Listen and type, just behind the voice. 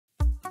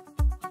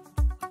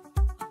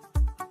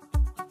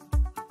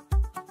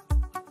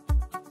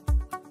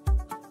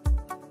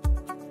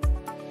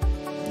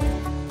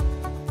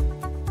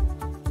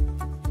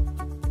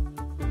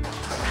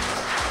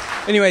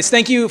Anyways,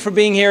 thank you for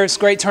being here. It's a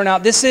great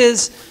turnout. This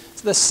is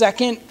the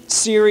second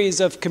series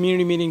of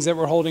community meetings that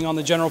we're holding on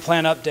the general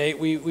plan update.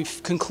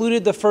 We've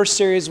concluded the first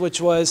series, which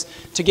was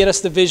to get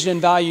us the vision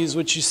and values,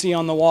 which you see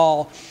on the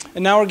wall.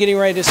 And now we're getting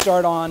ready to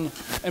start on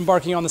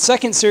embarking on the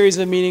second series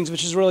of meetings,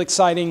 which is really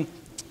exciting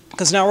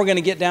because now we're going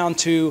to get down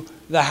to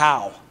the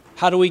how.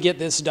 How do we get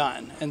this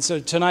done? And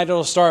so tonight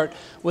it'll start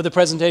with a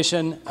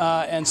presentation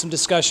and some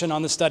discussion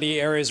on the study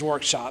areas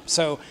workshop.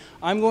 So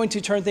I'm going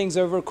to turn things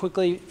over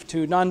quickly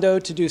to Nando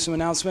to do some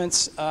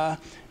announcements, and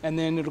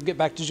then it'll get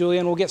back to Julia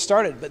and we'll get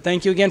started. But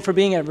thank you again for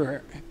being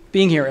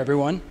here,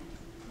 everyone.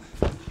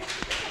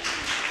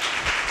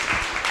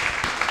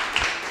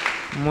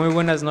 Muy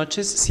buenas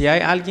noches. Si hay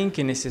alguien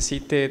que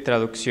necesite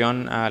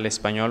traducción al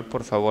español,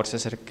 por favor,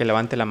 que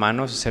levante la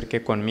mano, se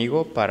acerque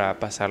conmigo para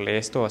pasarle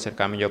esto o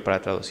acercarme yo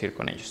para traducir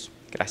con ellos.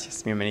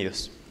 Gracias.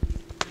 Bienvenidos.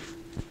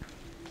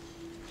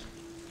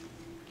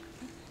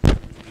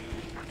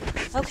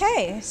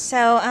 Okay,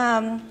 so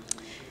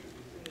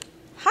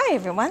hi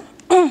everyone.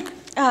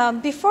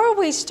 Before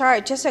we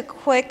start, just a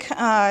quick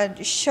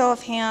show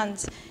of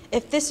hands.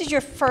 If this is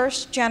your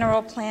first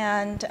general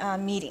planned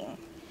meeting.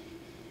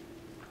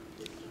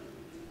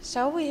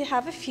 So we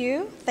have a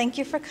few. Thank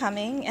you for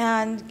coming.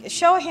 And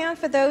show of hand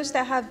for those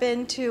that have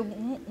been to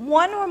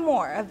one or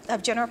more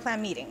of general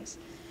plan meetings.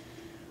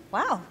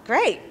 Wow,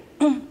 great.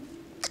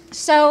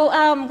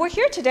 So we're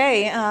here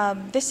today.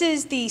 This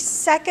is the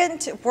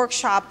second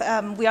workshop.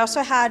 We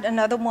also had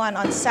another one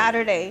on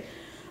Saturday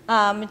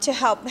to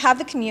have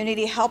the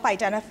community help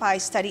identify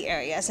study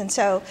areas. And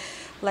so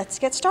let's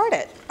get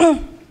started.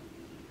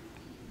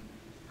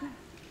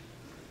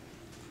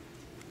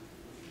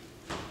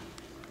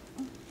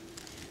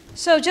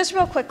 So just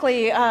real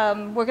quickly,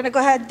 we're going to go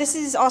ahead. This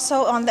is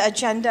also on the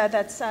agenda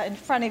that's in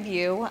front of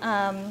you.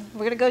 We're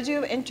going to go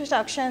do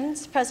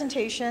introductions,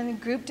 presentation,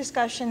 group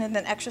discussion, and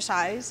then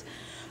exercise.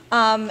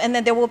 And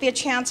then there will be a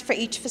chance for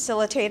each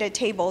facilitated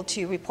table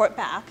to report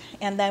back,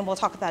 and then we'll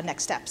talk about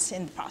next steps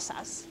in the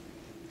process.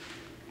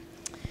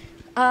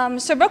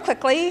 So real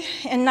quickly,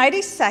 in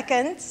 90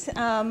 seconds,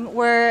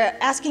 we're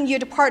asking you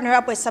to partner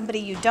up with somebody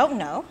you don't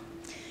know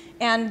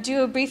and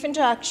do a brief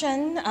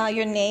introduction,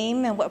 your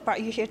name and what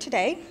brought you here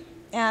today.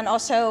 And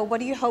also, what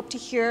do you hope to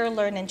hear,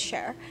 learn, and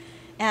share?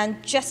 And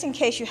just in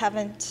case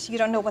you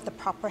don't know what the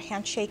proper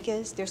handshake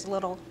is, there's a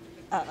little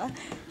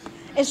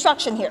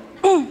instruction here.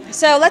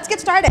 So let's get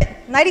started.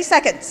 90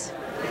 seconds.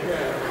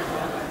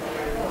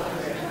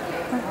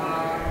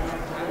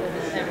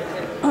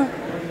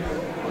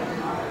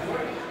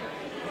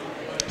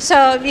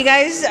 So you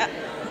guys,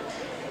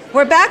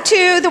 we're back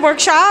to the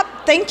workshop.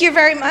 Thank you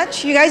very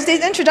much. You guys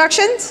did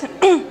introductions.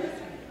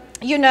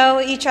 You know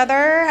each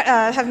other,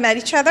 have met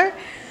each other.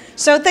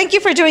 So thank you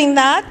for doing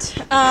that.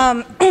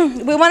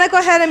 We want to go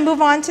ahead and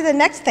move on to the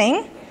next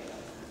thing.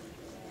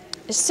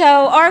 So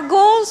our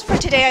goals for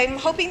today, I'm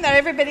hoping that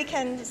everybody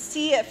can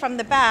see it from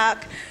the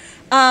back.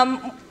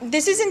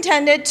 This is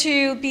intended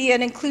to be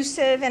an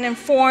inclusive and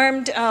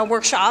informed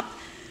workshop,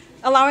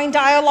 allowing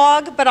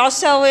dialogue, but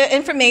also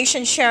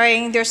information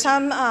sharing. There's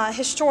some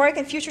historic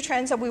and future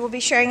trends that we will be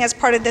sharing as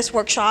part of this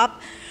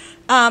workshop.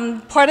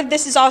 Part of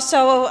this is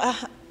also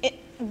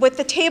with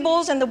the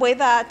tables and the way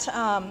that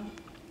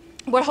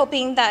we're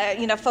hoping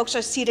that folks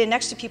are seated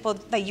next to people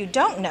that you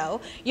don't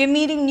know. You're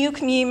meeting new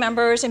community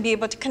members and be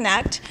able to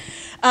connect,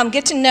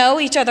 get to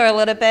know each other a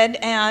little bit,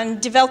 and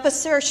develop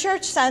a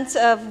shared sense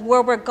of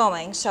where we're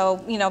going. So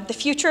the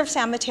future of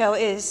San Mateo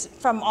is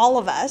from all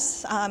of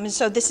us, and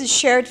so this is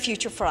shared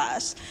future for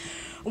us.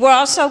 We're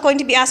also going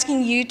to be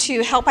asking you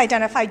to help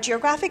identify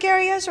geographic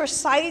areas or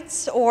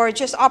sites or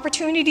just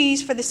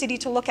opportunities for the city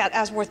to look at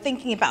as we're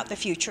thinking about the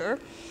future.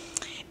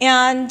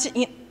 And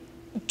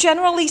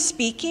generally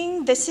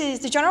speaking, this is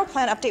the general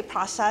plan update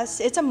process.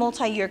 It's a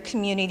multi-year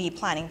community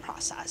planning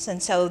process.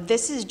 And so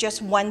this is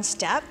just one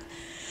step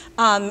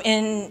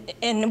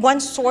in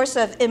one source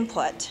of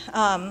input.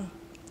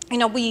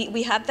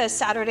 We had the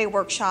Saturday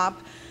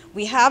workshop.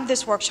 We have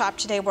this workshop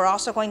today. We're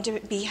also going to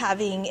be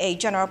having a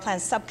general plan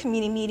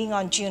subcommittee meeting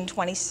on June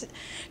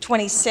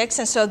 26th.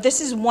 And so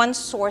this is one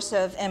source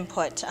of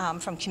input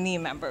from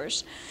community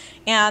members.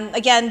 And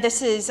again,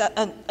 this is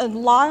a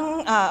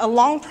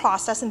long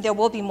process, and there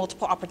will be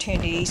multiple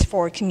opportunities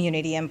for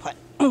community input.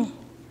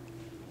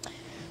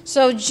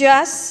 So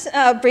just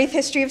a brief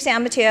history of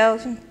San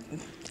Mateo.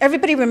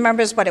 Everybody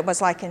remembers what it was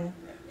like in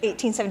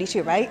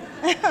 1872, right?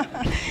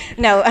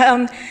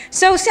 No.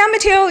 So San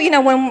Mateo,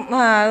 when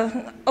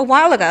a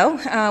while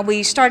ago,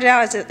 we started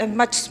out as a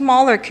much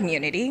smaller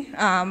community.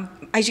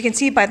 As you can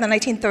see, by the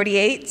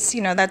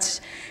 1938s,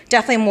 that's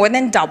definitely more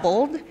than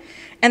doubled.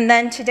 And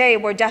then today,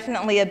 we're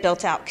definitely a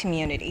built-out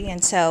community.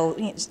 And so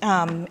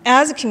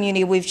as a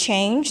community, we've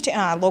changed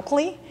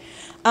locally.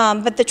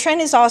 But the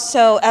trend is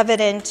also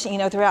evident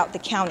throughout the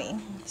county.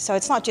 So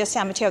it's not just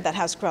San Mateo that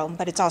has grown,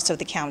 but it's also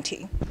the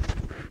county.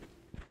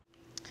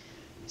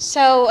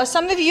 So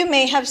some of you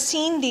may have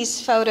seen these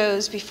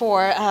photos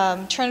before.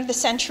 Turn of the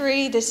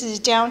century, this is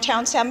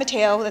downtown San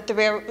Mateo at the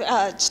rail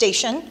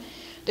station,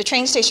 the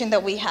train station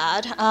that we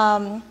had.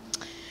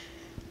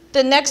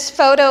 The next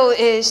photo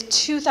is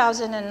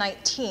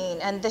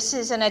 2019, and this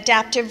is an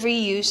adaptive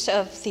reuse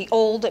of the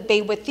old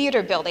Baywood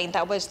Theater building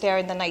that was there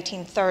in the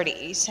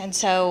 1930s. And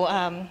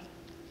so,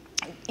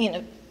 you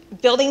know,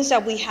 buildings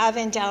that we have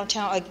in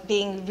downtown are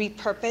being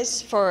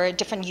repurposed for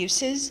different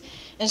uses,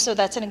 and so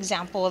that's an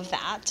example of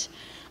that.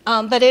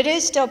 But it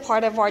is still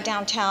part of our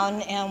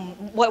downtown and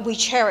what we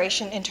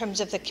cherish in terms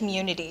of the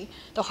community,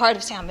 the heart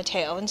of San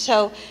Mateo. And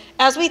so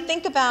as we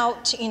think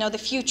about, you know, the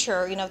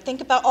future, you know, think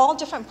about all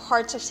different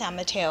parts of San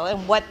Mateo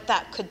and what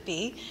that could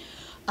be.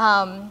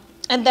 And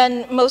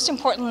then most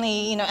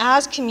importantly, you know,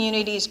 as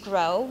communities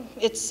grow,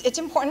 it's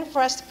important for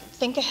us to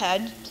think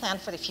ahead, plan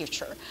for the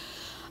future.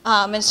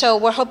 And so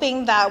we're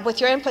hoping that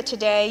with your input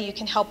today, you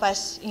can help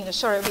us, you know,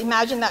 sort of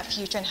imagine that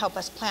future and help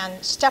us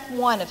plan step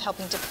one of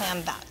helping to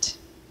plan that.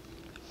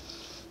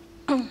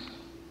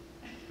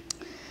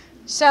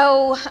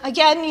 So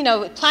again, you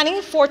know,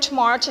 planning for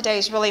tomorrow today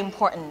is really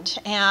important.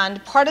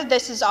 And part of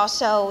this is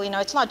also, you know,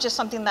 it's not just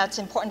something that's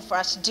important for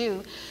us to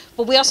do,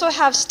 but we also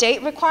have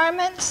state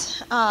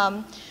requirements.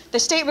 The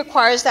state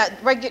requires that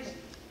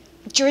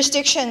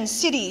jurisdictions,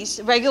 cities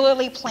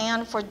regularly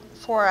plan for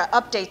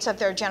updates of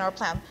their general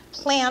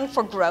plan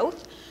for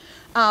growth,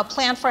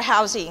 plan for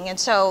housing. And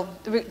so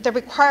the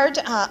required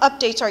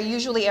updates are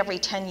usually every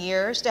 10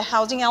 years. The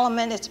housing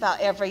element is about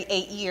every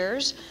 8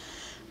 years.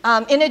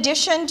 In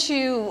addition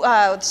to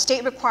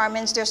state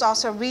requirements, there's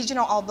also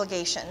regional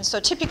obligations.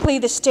 So typically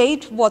the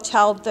state will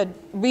tell the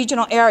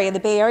regional area, the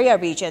Bay Area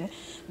region,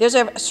 there's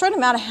a certain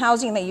amount of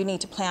housing that you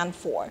need to plan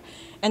for.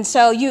 And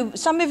so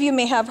some of you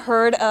may have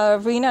heard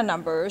of RHNA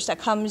numbers that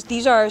comes,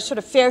 these are sort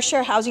of fair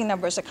share housing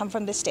numbers that come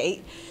from the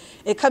state.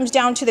 It comes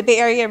down to the Bay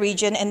Area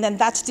region, and then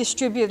that's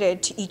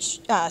distributed to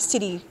each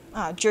city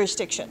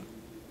jurisdiction.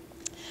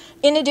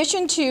 In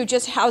addition to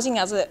just housing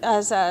as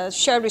a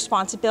shared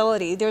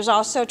responsibility, there's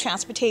also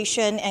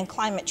transportation and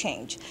climate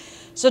change.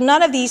 So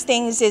none of these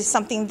things is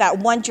something that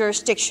one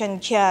jurisdiction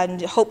can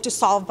hope to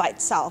solve by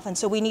itself, and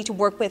so we need to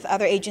work with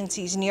other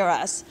agencies near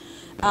us.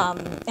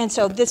 And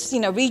so this,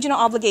 you know, regional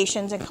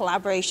obligations and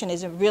collaboration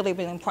is really,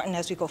 really important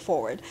as we go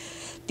forward.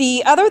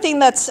 The other thing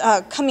that's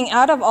coming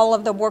out of all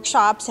of the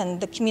workshops and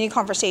the community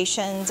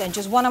conversations and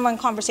just one-on-one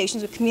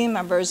conversations with community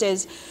members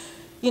is,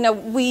 you know,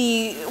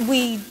 we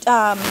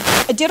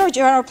did our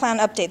general plan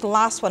update, the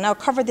last one. I'll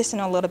cover this in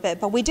a little bit,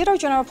 but we did our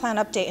general plan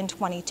update in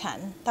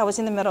 2010. That was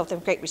in the middle of the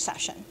Great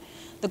Recession.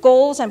 The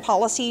goals and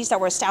policies that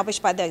were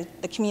established by the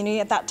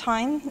community at that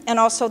time, and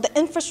also the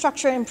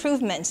infrastructure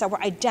improvements that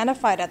were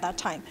identified at that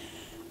time,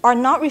 are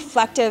not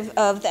reflective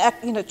of the,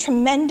 you know,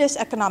 tremendous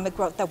economic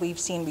growth that we've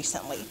seen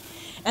recently.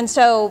 And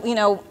so, you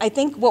know, I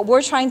think what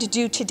we're trying to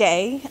do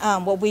today,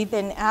 what we've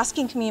been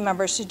asking community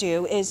members to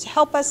do, is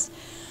help us,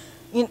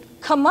 you know,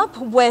 come up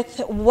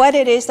with what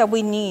it is that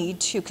we need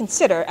to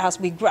consider as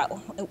we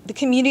grow. The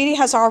community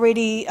has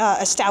already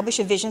established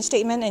a vision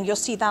statement, and you'll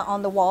see that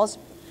on the walls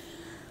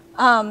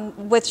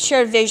with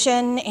shared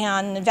vision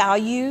and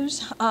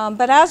values.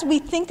 But as we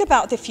think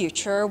about the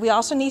future, we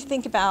also need to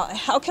think about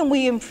how can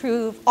we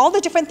improve all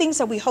the different things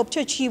that we hope to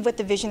achieve with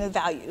the vision and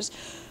values.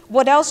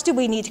 What else do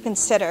we need to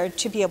consider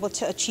to be able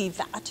to achieve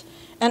that?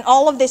 And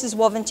all of this is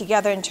woven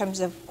together in terms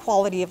of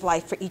quality of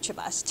life for each of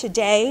us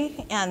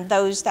today and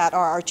those that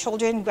are our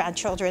children,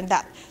 grandchildren,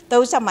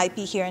 those that might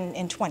be here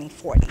in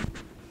 2040.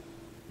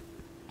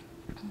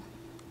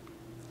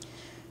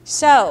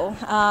 So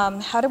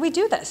how do we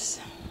do this?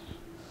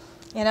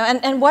 You know,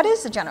 and what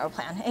is the general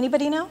plan?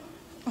 Anybody know?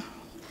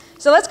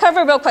 So let's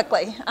cover it real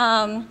quickly.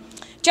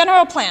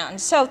 General plan.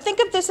 So think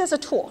of this as a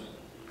tool.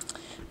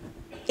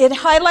 It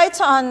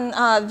highlights on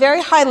a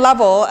very high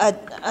level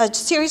a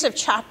series of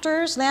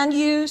chapters: land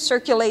use,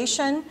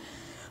 circulation.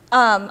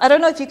 I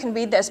don't know if you can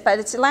read this, but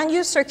it's land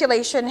use,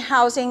 circulation,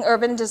 housing,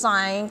 urban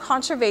design,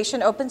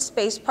 conservation, open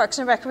space, parks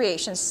and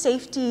recreation,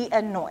 safety,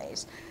 and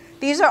noise.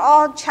 These are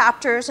all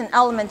chapters and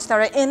elements that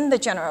are in the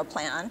general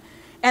plan.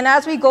 And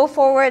as we go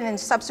forward in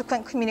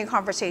subsequent community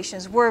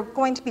conversations, we're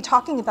going to be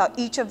talking about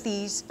each of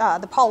these,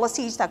 the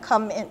policies that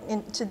come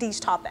into these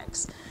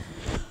topics.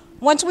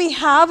 Once we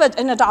have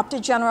an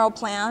adopted general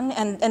plan,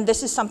 and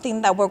this is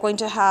something that we're going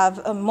to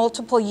have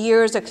multiple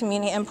years of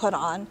community input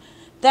on,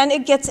 then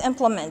it gets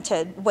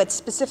implemented with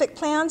specific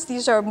plans.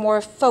 These are more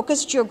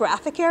focused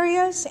geographic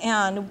areas,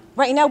 and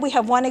right now we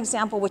have one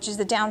example, which is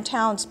the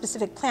downtown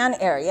specific plan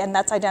area, and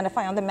that's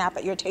identified on the map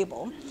at your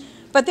table.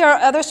 But there are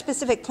other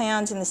specific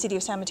plans in the city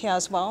of San Mateo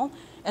as well,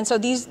 and so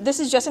this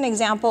is just an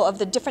example of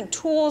the different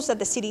tools that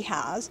the city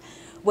has,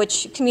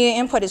 which community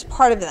input is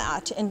part of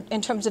that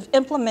in terms of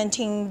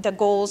implementing the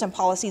goals and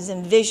policies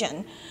and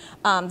vision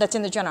that's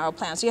in the general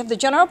plan. So you have the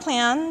general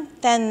plan,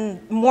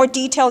 then more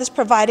detail is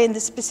provided in the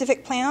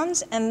specific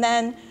plans, and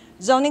then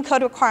zoning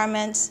code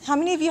requirements. How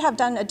many of you have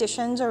done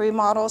additions or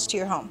remodels to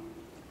your home?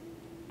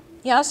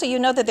 Yeah, so you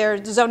know that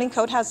the zoning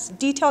code has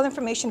detailed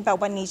information about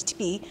what needs to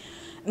be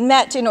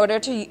met in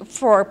order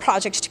for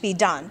projects to be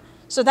done.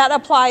 So that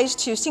applies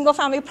to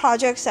single-family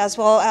projects as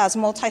well as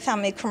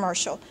multifamily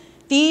commercial.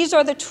 These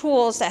are the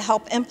tools that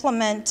help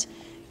implement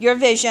your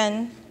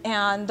vision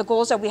and the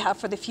goals that we have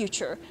for the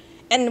future.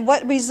 And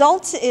what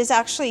results is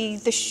actually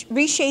the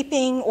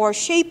reshaping or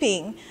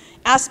shaping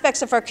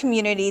aspects of our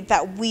community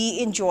that we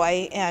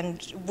enjoy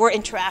and we're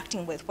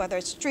interacting with, whether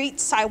it's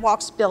streets,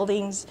 sidewalks,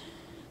 buildings.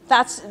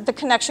 That's the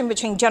connection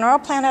between general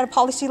plan at a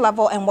policy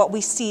level and what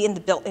we see in the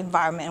built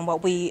environment and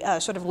what we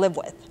sort of live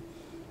with.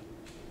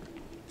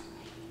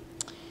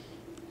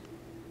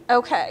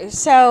 Okay,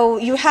 so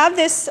you have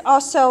this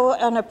also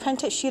on a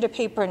printed sheet of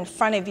paper in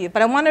front of you,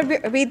 but I want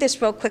to read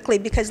this real quickly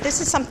because this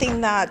is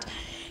something that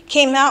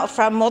came out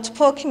from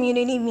multiple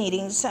community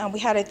meetings. We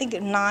had, I think,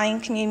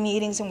 9 community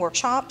meetings and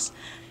workshops,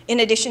 in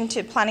addition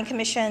to Planning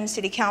Commission,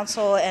 City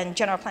Council, and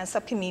General Plan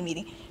Subcommittee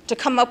meeting, to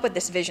come up with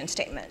this vision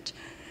statement.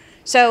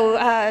 So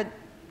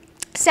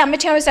San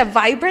Mateo is a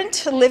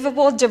vibrant,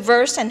 livable,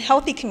 diverse, and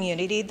healthy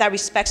community that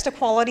respects the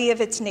quality of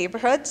its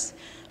neighborhoods,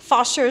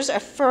 fosters a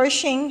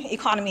flourishing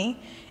economy,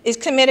 is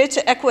committed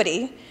to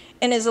equity,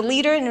 and is a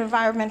leader in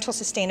environmental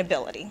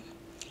sustainability.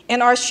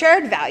 And our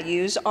shared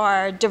values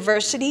are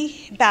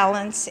diversity,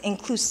 balance,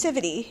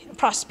 inclusivity,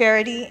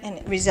 prosperity,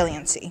 and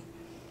resiliency.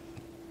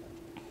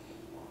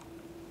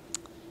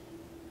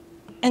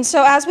 And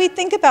so as we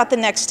think about the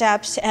next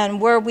steps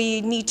and where we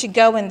need to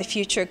go in the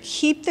future,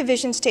 keep the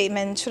vision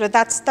statement, sort of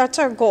that's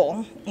our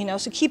goal,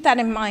 so keep that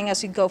in mind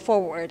as we go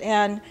forward.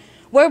 And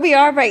where we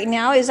are right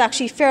now is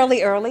actually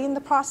fairly early in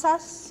the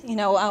process.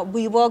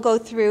 We will go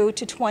through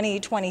to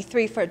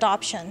 2023 for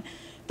adoption.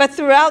 But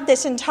throughout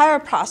this entire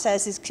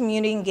process is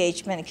community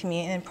engagement and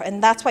community input,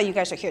 and that's why you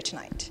guys are here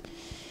tonight.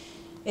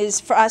 Is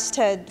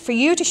for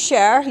you to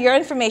share your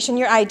information,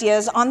 your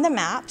ideas on the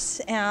maps,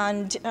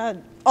 and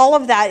all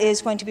of that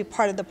is going to be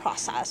part of the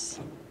process.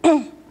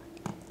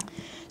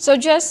 So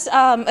just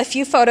a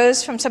few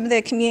photos from some of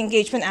the community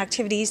engagement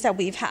activities that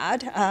we've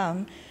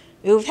had.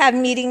 We've had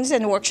meetings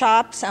and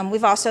workshops.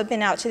 We've also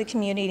been out to the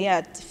community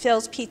at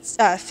Phil's,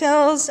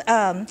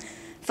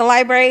 the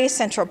library,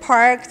 Central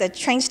Park, the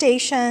train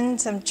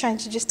stations. I'm trying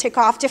to just tick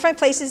off different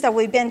places that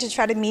we've been to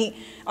try to meet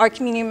our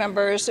community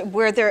members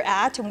where they're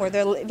at and where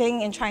they're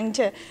living, and trying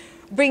to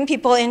bring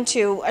people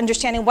into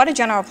understanding what a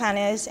general plan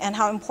is and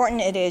how important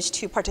it is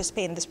to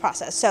participate in this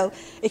process. So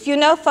if you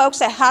know folks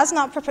that has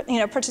not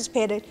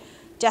participated,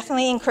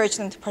 definitely encourage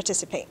them to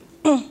participate.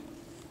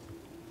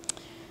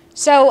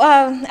 So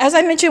as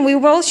I mentioned, we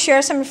will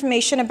share some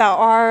information about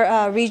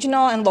our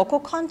regional and local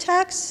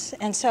contexts.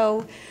 And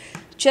so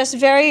just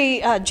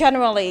very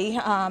generally,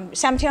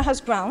 San Mateo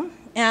has grown,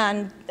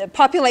 and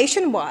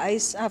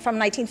population-wise, from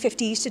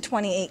 1950s to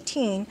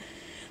 2018,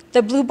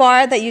 the blue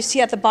bar that you see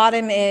at the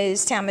bottom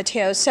is San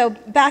Mateo. So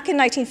back in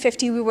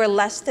 1950, we were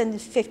less than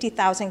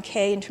 50,000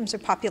 K in terms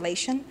of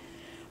population.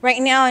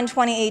 Right now in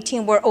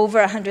 2018, we're over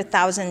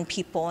 100,000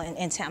 people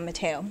in San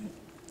Mateo.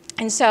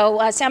 And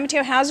so San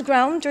Mateo has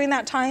grown during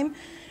that time.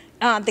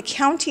 The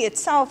county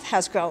itself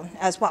has grown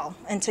as well.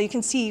 And so you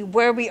can see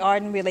where we are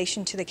in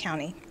relation to the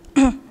county.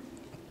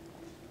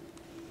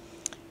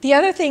 The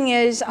other thing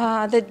is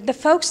the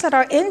folks that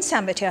are in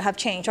San Mateo have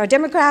changed. Our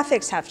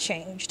demographics have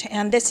changed.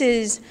 And this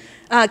is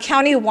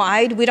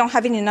county-wide. We don't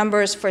have any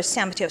numbers for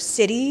San Mateo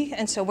City,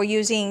 and so we're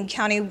using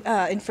county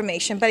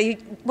information. But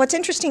what's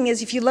interesting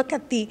is if you look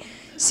at the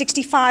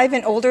 65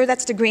 and older,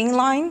 that's the green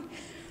line,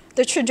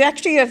 the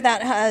trajectory of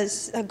that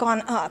has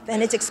gone up,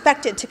 and it's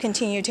expected to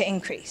continue to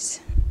increase.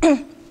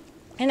 And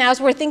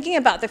as we're thinking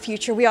about the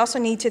future, we also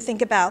need to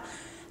think about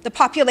the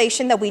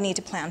population that we need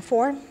to plan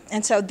for.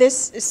 And so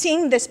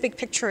seeing this big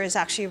picture is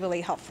actually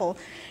really helpful,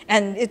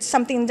 and it's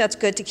something that's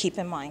good to keep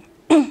in mind.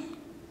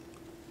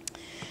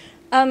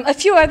 A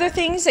few other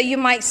things that you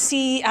might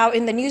see out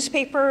in the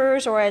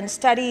newspapers or in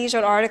studies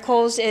or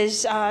articles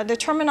is the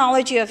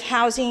terminology of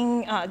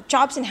housing,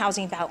 jobs and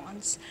housing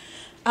balance.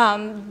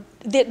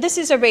 This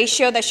is a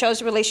ratio that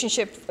shows a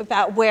relationship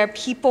about where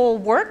people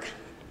work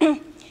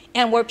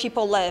and where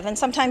people live. And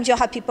sometimes you'll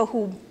have people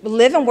who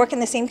live and work in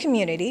the same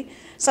community.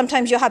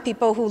 Sometimes you'll have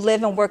people who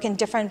live and work in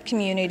different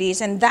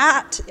communities, and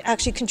that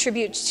actually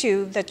contributes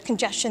to the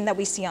congestion that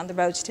we see on the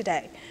roads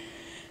today.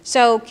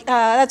 So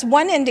that's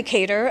one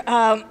indicator.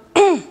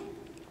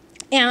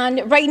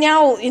 And right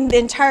now in the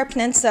entire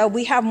peninsula,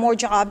 we have more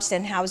jobs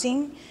than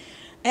housing.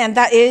 And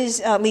that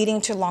is leading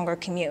to longer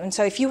commute. And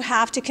so if you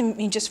have to,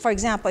 just for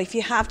example, if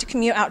you have to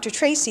commute out to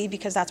Tracy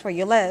because that's where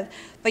you live,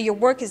 but your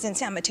work is in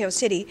San Mateo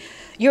City,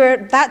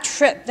 that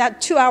trip,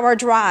 that 2-hour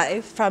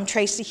drive from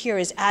Tracy here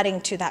is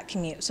adding to that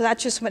commute. So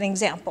that's just one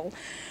example.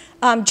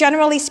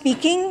 Generally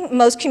speaking,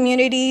 most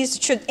communities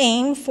should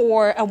aim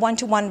for a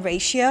 1-to-1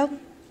 ratio.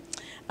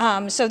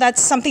 So that's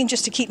something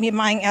just to keep in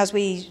mind as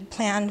we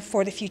plan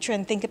for the future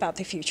and think about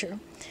the future.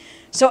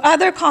 So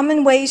other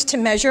common ways to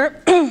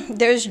measure,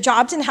 there's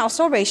jobs and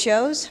household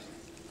ratios.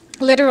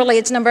 Literally,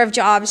 it's number of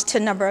jobs to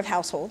number of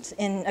households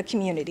in a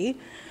community.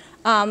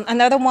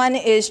 Another one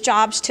is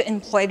jobs to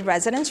employed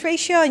residents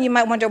ratio, and you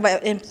might wonder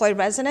what employed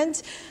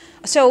residents.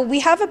 So we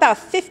have about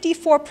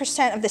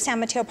 54% of the San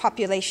Mateo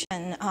population,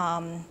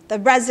 the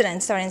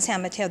residents that are in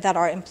San Mateo that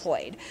are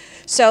employed.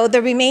 So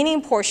the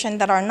remaining portion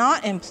that are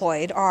not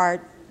employed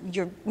are,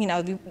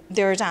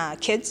 there's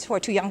kids who are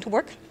too young to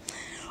work,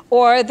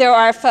 or there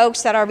are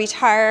folks that are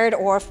retired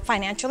or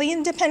financially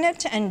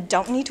independent and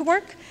don't need to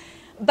work.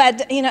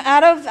 But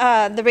out of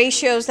the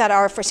ratios that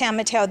are for San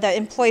Mateo, the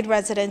employed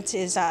residents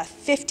is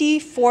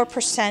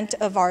 54%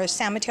 of our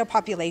San Mateo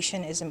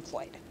population is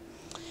employed.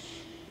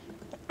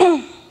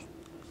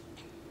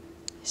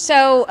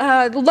 So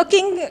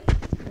looking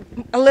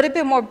a little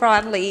bit more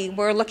broadly,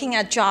 we're looking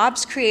at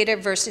jobs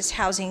created versus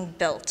housing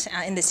built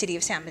in the city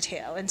of San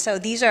Mateo. And so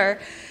these are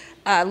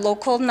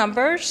local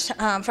numbers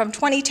from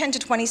 2010 to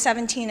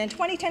 2017. And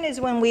 2010 is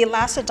when we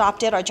last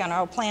adopted our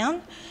general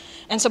plan.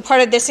 And so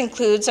part of this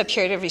includes a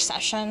period of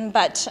recession.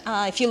 But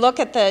if you look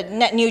at the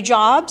net new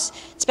jobs,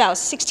 it's about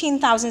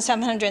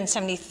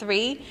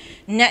 16,773.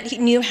 Net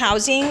new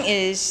housing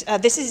is,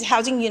 this is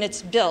housing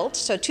units built,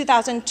 so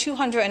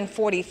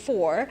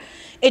 2,244.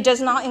 It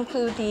does not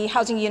include the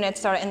housing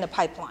units that are in the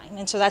pipeline.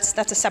 And so that's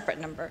a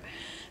separate number.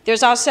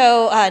 There's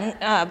also,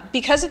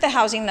 because of the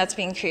housing that's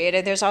being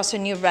created, there's also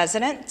new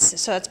residents.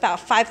 So it's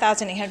about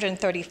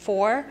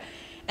 5,834.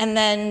 And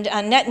then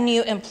net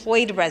new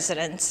employed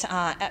residents.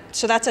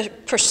 So that's a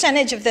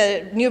percentage of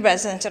the new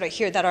residents that are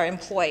here that are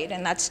employed,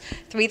 and that's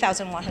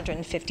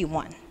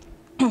 3,151.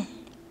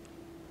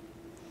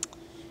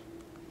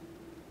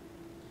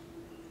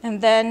 And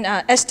then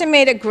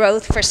estimated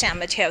growth for San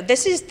Mateo.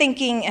 This is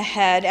thinking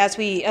ahead as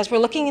we're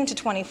looking into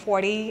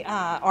 2040.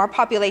 Our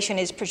population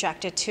is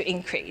projected to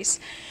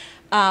increase.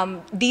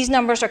 These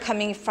numbers are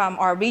coming from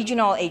our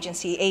regional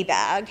agency,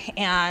 ABAG,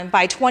 and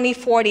by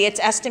 2040, it's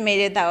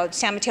estimated that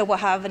San Mateo will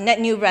have a net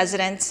new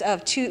residents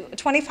of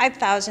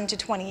 25,000 to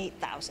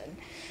 28,000.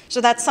 So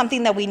that's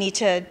something that we need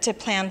to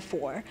plan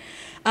for.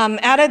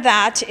 Out of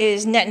that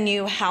is net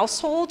new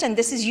household, and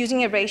this is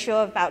using a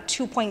ratio of about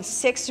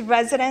 2.6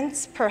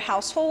 residents per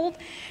household.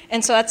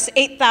 And so that's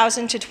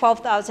 8,000 to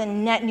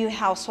 12,000 net new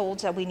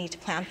households that we need to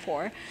plan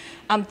for.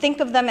 Think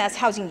of them as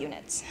housing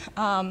units.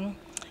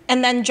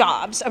 And then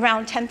jobs,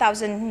 around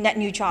 10,000 net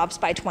new jobs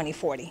by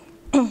 2040.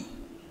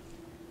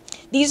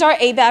 These are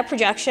ABAG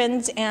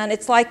projections, and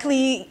it's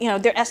likely,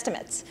 they're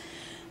estimates.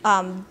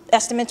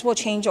 Estimates will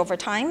change over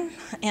time,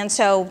 and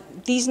so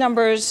these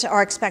numbers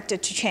are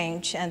expected to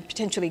change and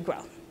potentially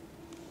grow.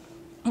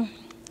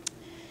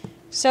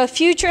 So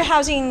future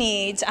housing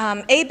needs,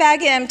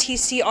 ABAG and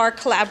MTC are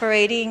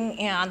collaborating,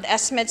 and the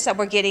estimates that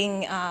we're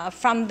getting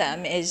from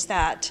them is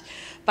that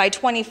by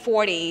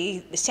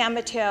 2040, San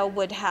Mateo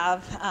would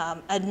have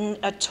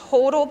a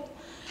total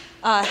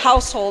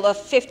household of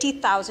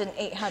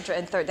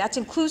 50,830. That's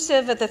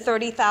inclusive of the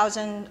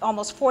 30,000,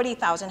 almost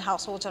 40,000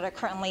 households that are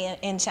currently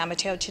in San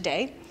Mateo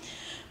today.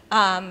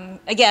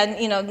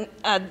 Again,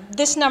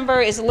 this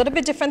number is a little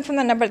bit different from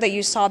the number that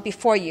you saw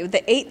before you.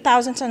 The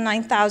 8,000 to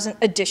 9,000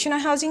 additional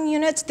housing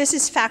units, this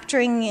is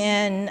factoring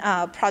in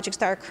projects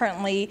that are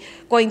currently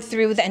going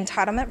through the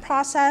entitlement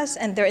process,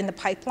 and they're in the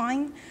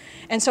pipeline.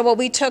 And so what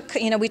we took,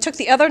 we took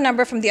the other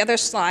number from the other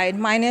slide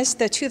minus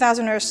the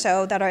 2,000 or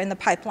so that are in the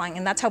pipeline,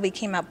 and that's how we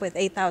came up with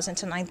 8,000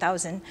 to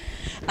 9,000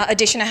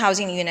 additional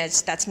housing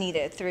units that's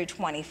needed through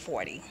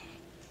 2040.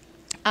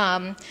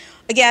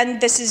 Again,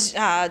 this is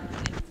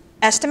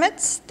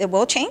estimates. It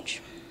will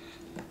change.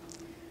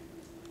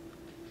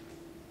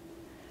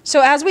 So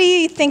as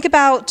we think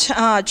about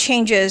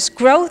changes,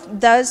 growth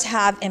does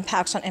have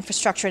impacts on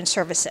infrastructure and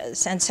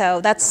services. And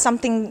so that's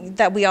something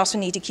that we also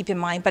need to keep in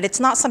mind, but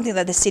it's not something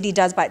that the city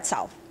does by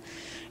itself.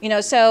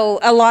 So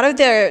a lot of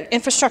the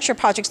infrastructure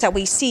projects that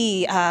we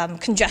see,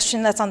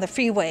 congestion that's on the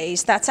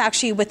freeways, that's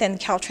actually within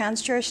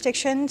Caltrans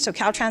jurisdiction. So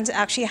Caltrans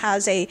actually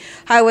has a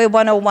Highway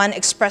 101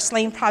 express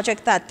lane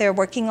project that they're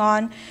working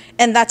on,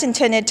 and that's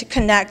intended to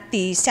connect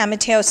the San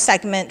Mateo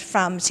segment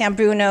from San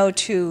Bruno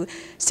to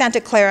Santa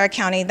Clara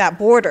County, that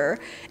border,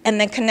 and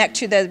then connect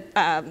to the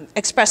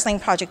express lane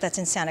project that's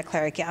in Santa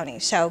Clara County.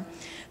 So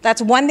that's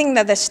one thing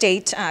that the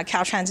state,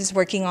 Caltrans, is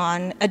working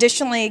on.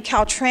 Additionally,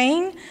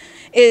 Caltrain,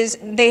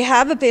 they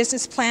have a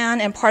business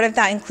plan, and part of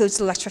that includes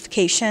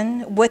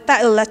electrification. With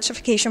that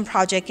electrification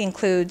project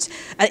includes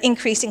an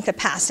increase in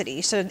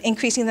capacity, so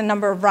increasing the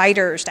number of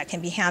riders that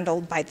can be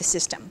handled by the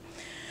system.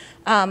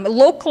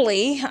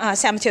 Locally,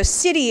 San Mateo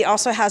City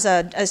also has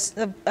a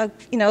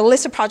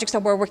list of projects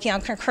that we're working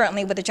on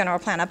concurrently with the general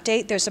plan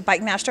update. There's a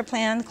bike master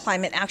plan,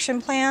 climate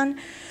action plan.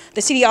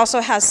 The city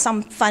also has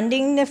some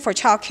funding for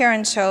childcare,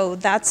 and so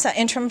that's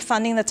interim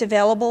funding that's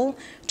available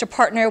to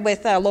partner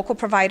with local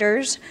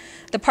providers.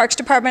 The Parks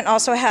Department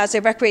also has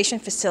a recreation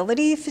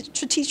facility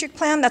strategic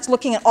plan that's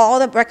looking at all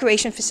the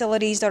recreation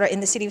facilities that are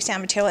in the city of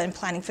San Mateo and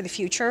planning for the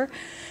future.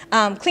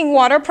 Clean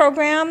Water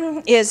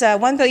Program is a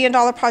 $1 billion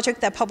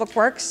project that Public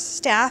Works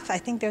staff, I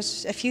think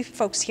there's a few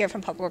folks here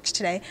from Public Works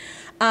today,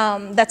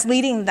 that's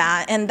leading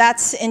that, and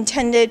that's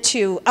intended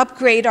to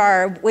upgrade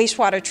our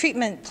wastewater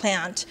treatment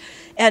plant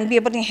and be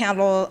able to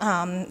handle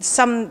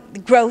some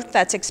growth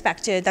that's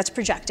expected, that's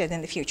projected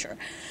in the future.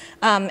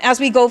 As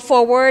we go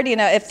forward,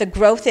 if the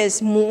growth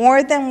is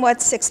more than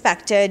what's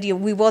expected,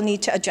 we will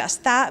need to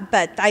adjust that,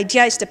 but the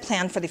idea is to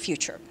plan for the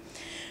future.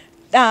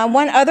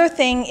 One other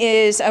thing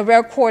is a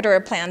rail corridor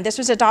plan. This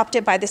was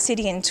adopted by the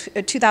city in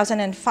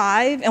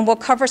 2005, and we'll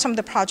cover some of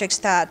the projects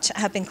that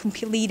have been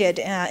completed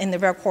in the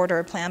rail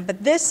corridor plan.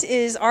 But this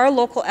is our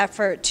local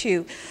effort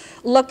to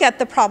look at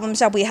the problems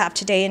that we have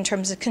today in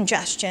terms of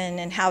congestion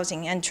and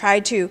housing, and try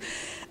to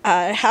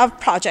have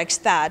projects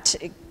that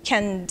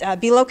can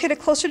be located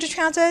closer to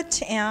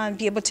transit and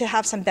be able to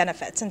have some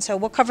benefits. And so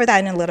we'll cover that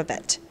in a little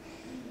bit.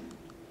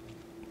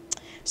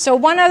 So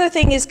one other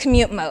thing is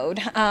commute mode.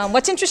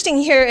 What's interesting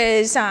here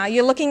is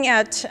you're looking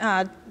at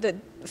the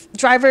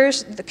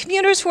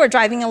commuters who are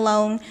driving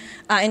alone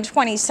in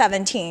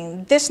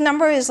 2017. This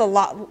number is a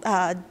lot,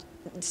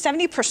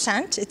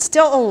 70%. It's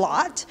still a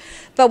lot.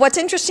 But what's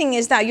interesting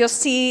is that you'll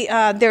see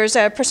there's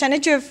a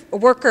percentage of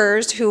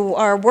workers who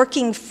are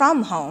working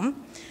from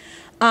home,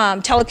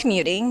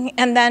 telecommuting,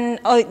 and then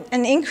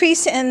an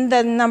increase in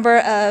the number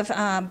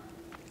of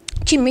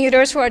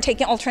commuters who are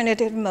taking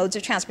alternative modes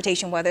of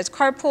transportation, whether it's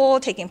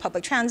carpool, taking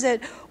public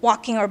transit,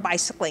 walking, or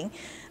bicycling.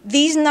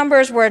 These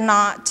numbers were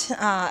not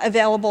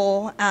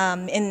available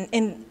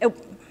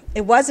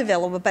it was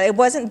available, but it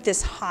wasn't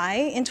this high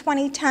in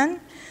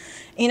 2010.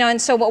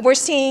 And so what we're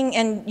seeing,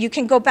 and you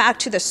can go back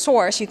to the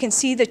source, you can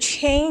see the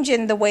change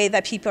in the way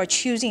that people are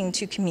choosing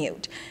to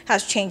commute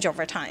has changed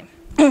over time.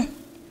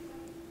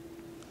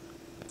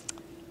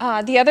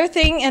 The other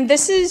thing, and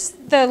this is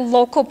the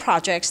local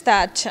projects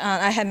that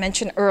I had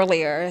mentioned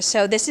earlier.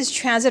 So this is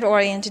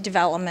transit-oriented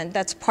development.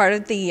 That's part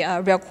of the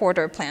rail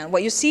corridor plan.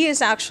 What you see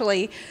is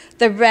actually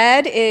the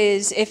red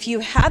is if you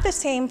had the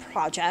same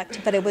project,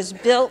 but it was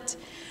built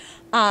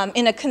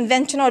in a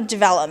conventional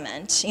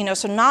development,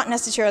 so not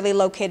necessarily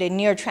located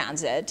near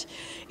transit.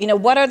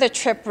 What are the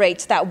trip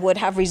rates that would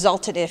have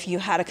resulted if you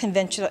had a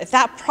conventional, if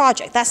that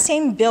project, that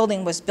same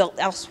building was built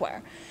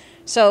elsewhere?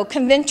 So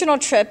conventional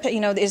trip,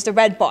 is the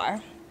red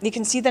bar. You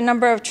can see the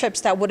number of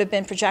trips that would have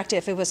been projected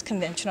if it was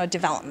conventional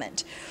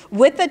development.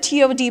 With the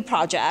TOD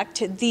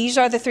project, these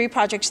are the 3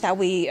 projects that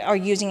we are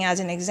using as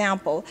an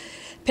example.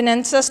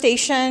 Peninsula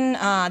Station,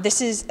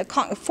 this is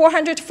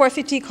 400 to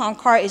 450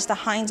 Concar is the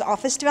Hines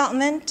office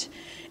development.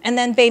 And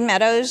then Bay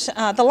Meadows.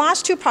 The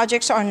last 2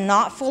 projects are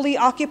not fully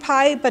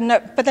occupied,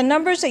 but the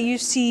numbers that you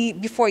see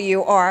before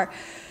you are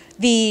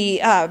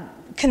the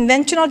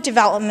conventional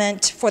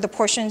development for the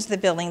portions of the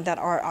building that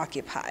are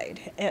occupied,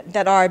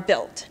 that are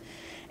built.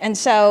 And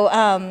so,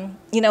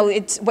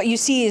 what you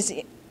see is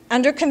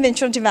under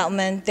conventional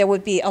development, there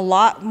would be a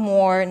lot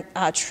more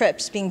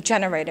trips being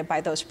generated by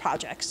those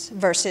projects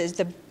versus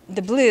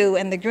the blue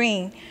and the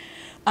green.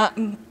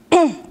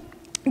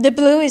 The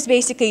blue is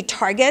basically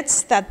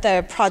targets that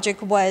the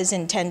project was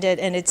intended,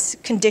 and it's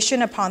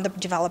conditioned upon the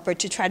developer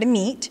to try to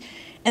meet.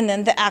 And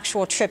then the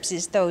actual trips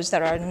is those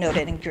that are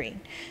noted in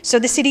green. So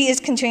the city is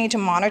continuing to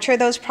monitor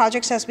those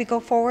projects as we go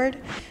forward.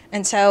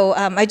 And so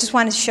I just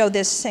wanted to show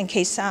this in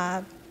case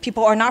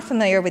people are not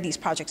familiar with these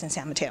projects in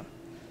San Mateo.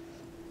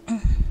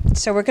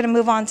 So we're going to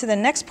move on to the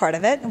next part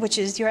of it, which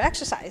is your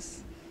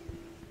exercise.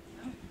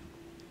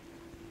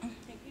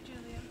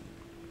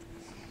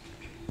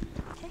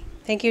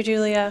 Thank you,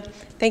 Julia.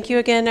 Thank you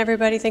again,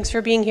 everybody. Thanks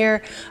for being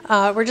here.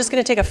 We're just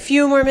going to take a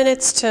few more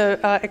minutes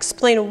to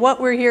explain what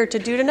we're here to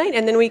do tonight,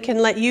 and then we can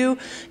let you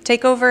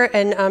take over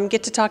and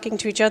get to talking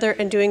to each other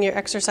and doing your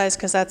exercise,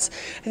 because that's,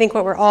 I think,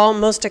 what we're all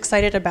most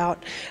excited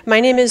about. My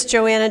name is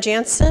Joanna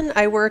Jansen.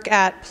 I work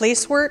at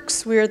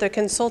PlaceWorks. We're the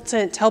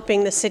consultant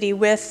helping the city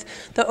with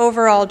the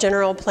overall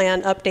general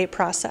plan update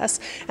process.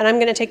 And I'm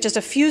going to take just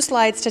a few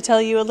slides to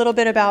tell you a little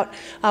bit about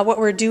what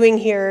we're doing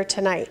here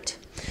tonight.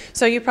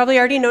 So you probably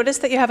already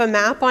noticed that you have a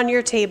map on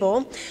your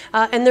table,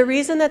 and the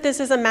reason that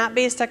this is a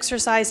map-based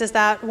exercise is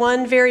that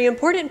one very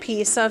important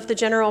piece of the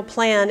general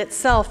plan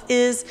itself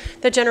is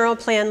the general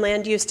plan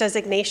land use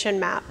designation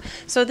map.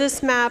 So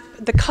this map,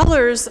 the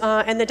colors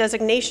and the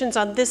designations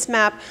on this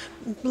map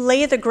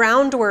lay the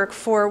groundwork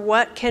for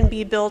what can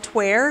be built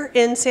where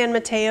in San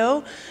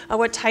Mateo,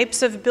 what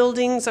types of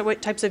buildings,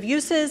 what types of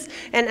uses,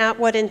 and at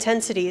what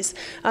intensities.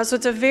 So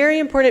it's a very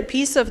important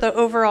piece of the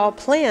overall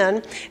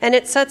plan, and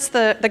it sets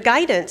the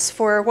guidance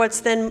for what's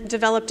then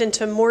developed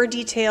into more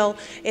detail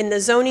in the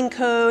zoning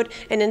code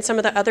and in some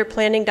of the other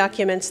planning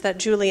documents that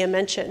Julia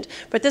mentioned.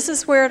 But this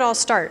is where it all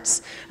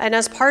starts. And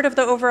as part of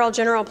the overall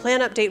general plan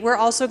update, we're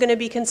also going to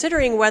be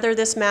considering whether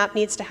this map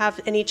needs to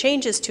have any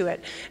changes to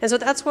it. And so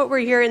that's what we're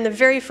here in the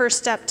very first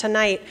step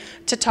tonight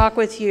to talk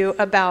with you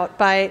about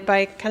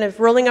by kind of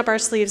rolling up our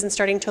sleeves and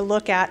starting to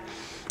look at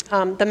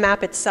the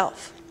map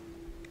itself.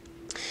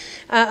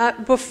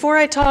 Before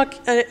I talk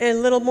a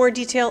little more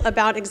detail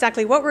about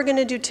exactly what we're going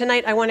to do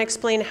tonight, I want to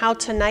explain how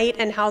tonight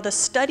and how the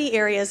study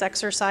areas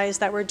exercise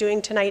that we're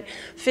doing tonight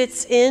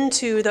fits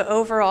into the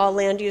overall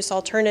land use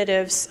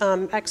alternatives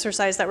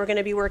exercise that we're going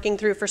to be working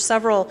through for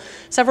several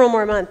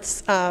more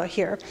months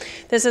here.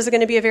 This is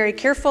going to be a very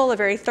careful, a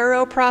very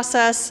thorough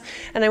process,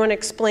 and I want to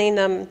explain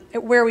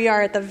where we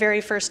are at the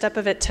very first step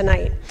of it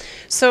tonight.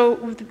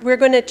 So we're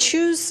going to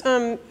choose,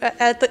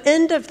 at the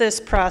end of this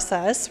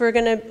process, we're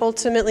going to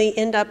ultimately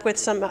end up with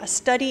some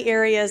study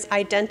areas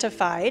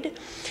identified.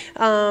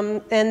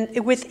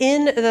 And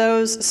within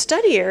those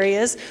study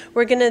areas,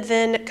 we're going to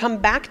then come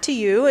back to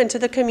you and to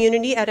the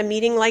community at a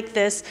meeting like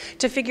this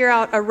to figure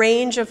out a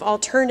range of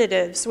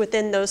alternatives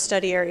within those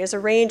study areas, a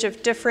range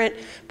of different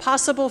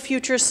possible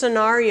future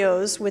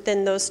scenarios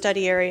within those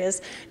study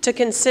areas to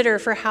consider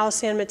for how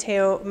San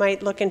Mateo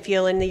might look and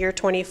feel in the year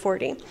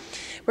 2040.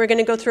 We're going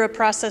to go through a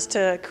process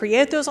to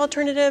create those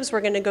alternatives.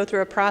 We're going to go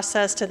through a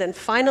process to then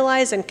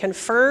finalize and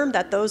confirm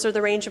that those are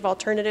the range of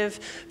alternative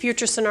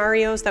future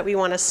scenarios that we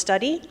want to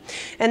study.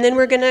 And then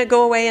we're going to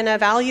go away and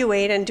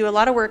evaluate and do a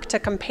lot of work to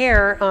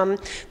compare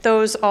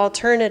those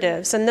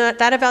alternatives. And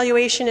that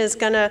evaluation is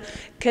going to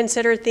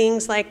consider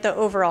things like the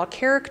overall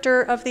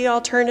character of the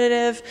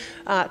alternative,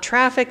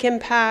 traffic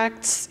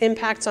impacts,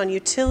 impacts on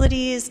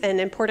utilities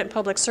and important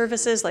public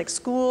services like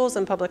schools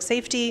and public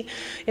safety,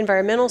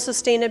 environmental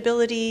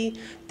sustainability,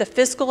 the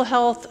fiscal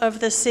health of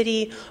the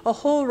city, a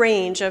whole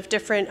range of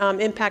different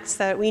impacts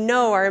that we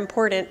know are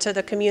important to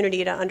the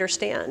community to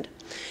understand.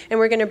 And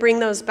we're going to bring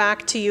those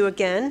back to you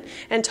again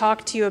and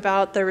talk to you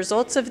about the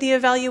results of the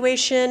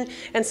evaluation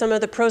and some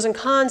of the pros and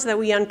cons that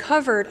we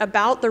uncovered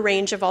about the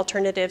range of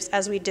alternatives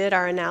as we did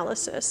our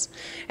analysis.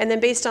 And then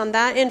based on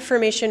that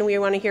information, we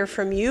want to hear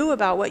from you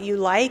about what you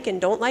like and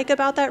don't like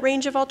about that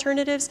range of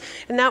alternatives,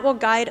 and that will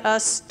guide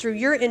us through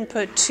your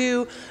input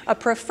to a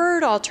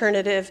preferred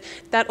alternative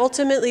that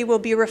ultimately will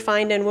be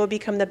refined and will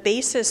become the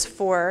basis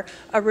for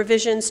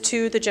revisions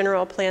to the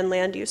general plan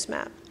land use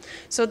map.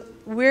 So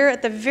we're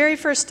at the very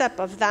first step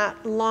of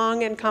that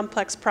long and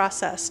complex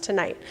process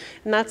tonight,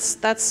 and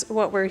that's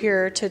what we're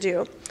here to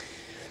do.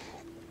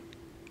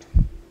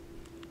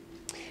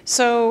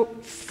 So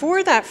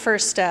for that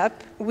first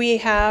step, we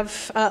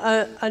have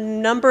a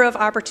number of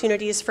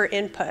opportunities for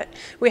input.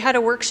 We had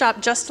a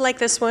workshop just like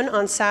this one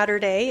on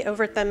Saturday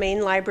over at the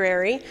main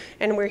library,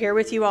 and we're here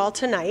with you all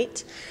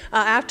tonight.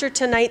 After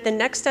tonight, the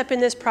next step in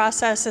this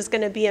process is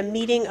going to be a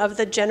meeting of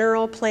the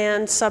General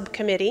Plan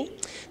Subcommittee.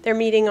 They're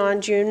meeting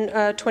on June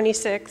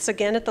 26th,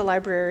 again at the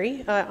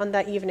library on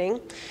that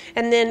evening.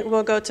 And then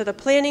we'll go to the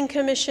Planning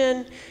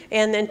Commission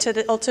and then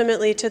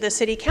ultimately to the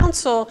City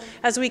Council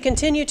as we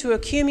continue to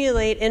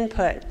accumulate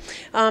input.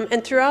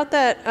 And throughout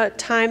that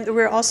time,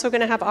 we're also going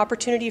to have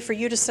opportunity for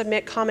you to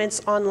submit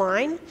comments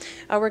online.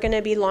 We're going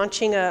to be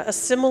launching a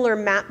similar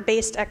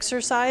map-based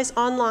exercise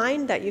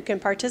online that you can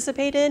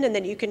participate in and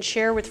then you can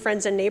share with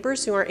friends and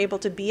neighbors who aren't able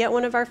to be at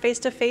one of our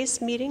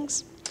face-to-face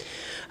meetings.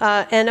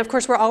 And of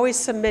course, we're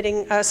always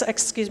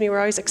we're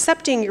always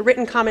accepting your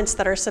written comments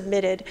that are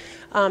submitted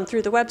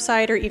through the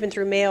website or even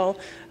through mail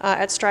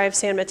at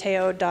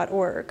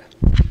strivesanmateo.org.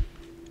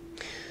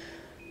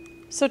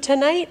 So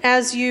tonight,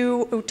 as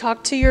you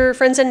talk to your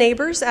friends and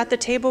neighbors at the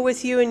table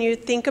with you and you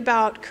think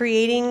about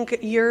providing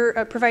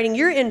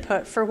your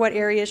input for what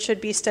areas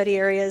should be study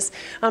areas,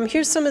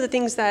 here's some of the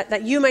things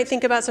that you might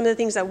think about, some of the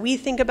things that we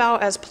think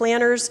about as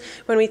planners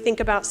when we think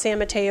about San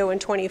Mateo in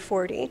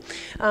 2040.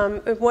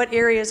 What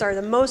areas are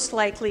the most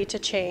likely to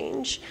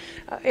change?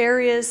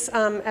 Areas,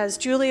 as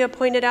Julia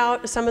pointed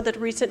out, some of the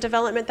recent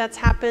development that's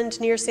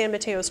happened near San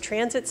Mateo's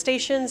transit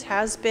stations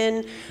has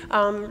been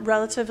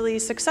relatively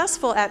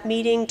successful at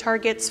meeting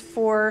targets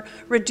for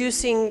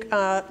reducing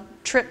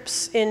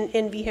trips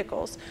in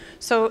vehicles.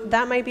 So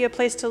that might be a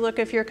place to look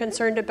if you're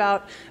concerned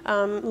about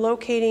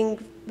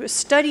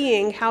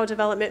studying how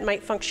development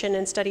might function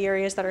in study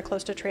areas that are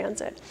close to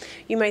transit.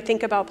 You might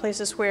think about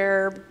places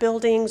where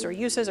buildings or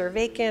uses are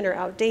vacant or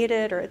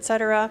outdated or et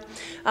cetera.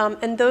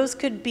 And those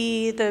could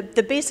be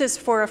the basis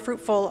for a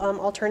fruitful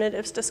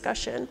alternatives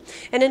discussion.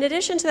 And in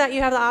addition to that,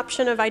 you have the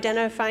option of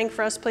identifying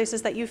for us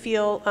places that you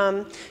feel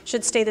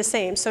should stay the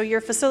same. So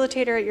your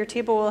facilitator at your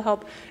table will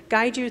help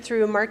guide you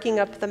through marking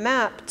up the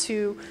map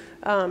to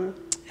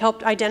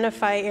help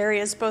identify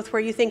areas both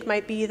where you think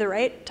might be the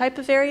right type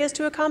of areas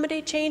to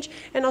accommodate change,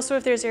 and also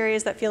if there's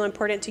areas that feel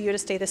important to you to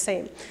stay the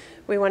same.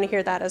 We want to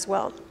hear that as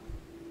well.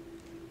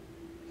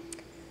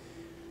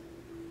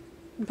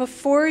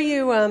 Before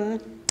you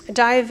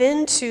dive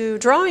into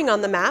drawing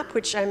on the map,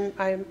 which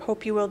I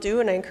hope you will do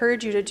and I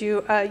encourage you to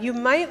do, you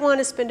might want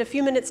to spend a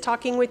few minutes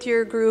talking with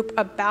your group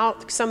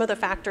about some of the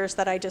factors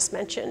that I just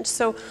mentioned.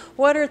 So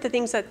what are the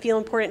things that feel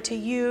important to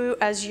you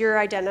as you're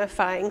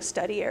identifying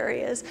study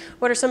areas?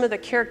 What are some of the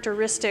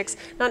characteristics,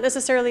 not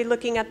necessarily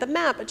looking at the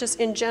map, but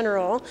just in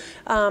general,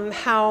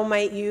 how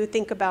might you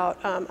think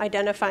about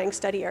identifying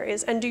study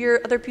areas? And do your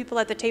other people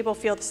at the table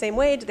feel the same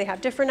way? Do they have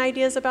different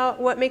ideas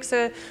about what makes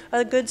a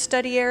good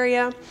study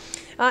area?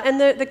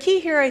 And the key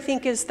here, I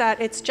think, is that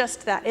it's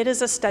just that. It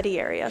is a study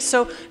area.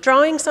 So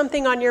drawing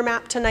something on your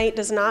map tonight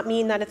does not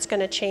mean that it's going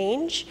to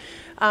change.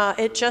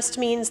 It just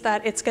means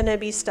that it's going to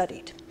be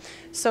studied.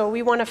 So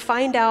we want to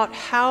find out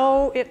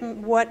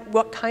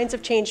what kinds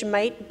of change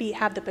might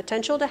have the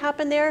potential to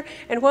happen there,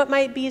 and what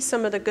might be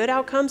some of the good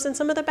outcomes and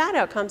some of the bad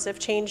outcomes if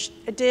change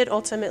did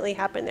ultimately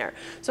happen there.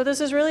 So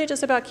this is really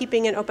just about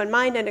keeping an open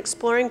mind and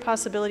exploring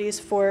possibilities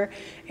for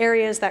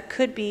areas that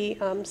could be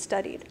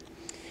studied.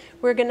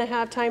 We're going to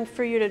have time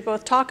for you to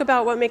both talk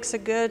about what makes a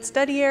good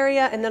study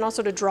area and then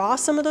also to draw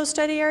some of those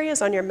study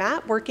areas on your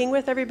map, working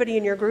with everybody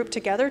in your group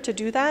together to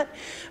do that.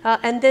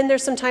 And then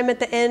there's some time at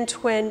the end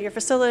when your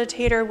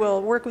facilitator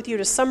will work with you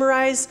to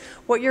summarize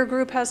what your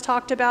group has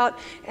talked about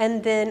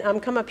and then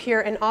come up here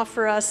and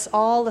offer us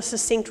all a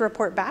succinct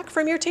report back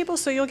from your table,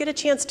 so you'll get a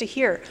chance to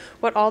hear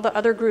what all the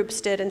other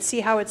groups did and see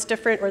how it's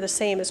different or the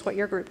same as what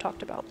your group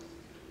talked about.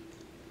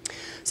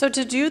 So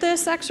to do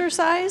this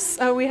exercise,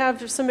 we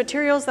have some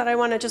materials that I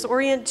want to just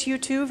orient you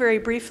to very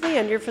briefly,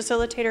 and your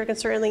facilitator can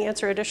certainly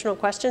answer additional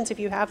questions if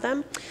you have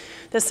them.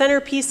 The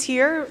centerpiece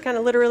here, kind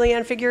of literally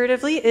and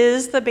figuratively,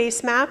 is the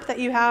base map that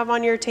you have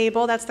on your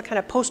table. That's the kind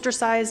of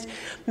poster-sized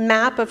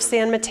map of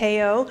San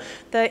Mateo.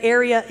 The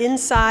area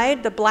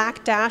inside, the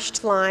black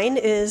dashed line,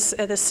 is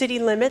the city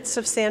limits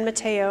of San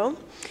Mateo.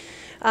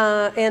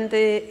 And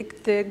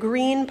the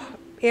green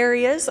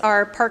areas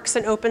are parks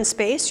and open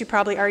space. You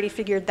probably already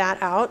figured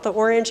that out. The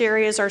orange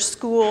areas are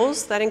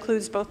schools. That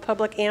includes both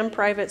public and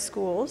private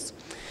schools.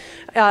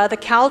 The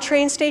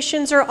Caltrain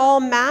stations are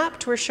all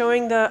mapped. We're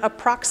showing the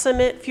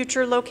approximate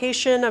future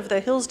location of the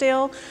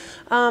Hillsdale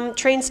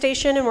train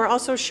station, and we're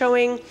also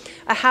showing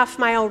a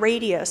half-mile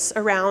radius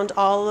around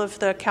all of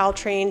the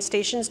Caltrain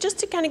stations, just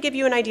to kind of give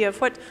you an idea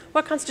of what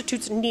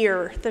constitutes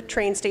near the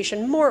train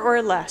station, more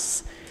or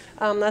less.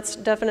 That's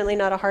definitely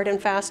not a hard and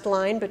fast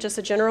line, but just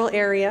a general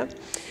area.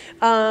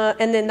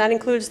 And then that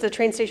includes the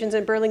train stations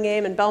in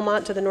Burlingame and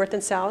Belmont to the north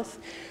and south.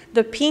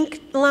 The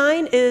pink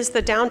line is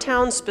the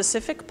downtown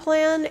specific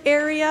plan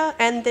area,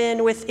 and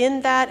then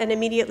within that and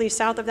immediately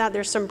south of that,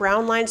 there's some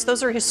brown lines.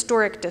 Those are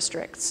historic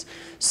districts.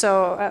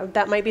 So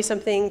that might be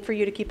something for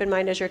you to keep in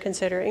mind as you're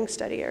considering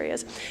study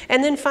areas.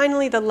 And then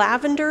finally, the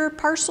lavender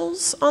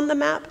parcels on the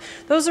map.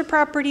 Those are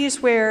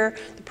properties where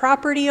the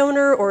property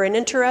owner or an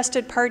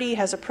interested party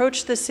has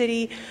approached the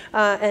city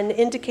and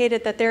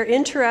indicated that they're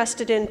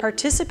interested in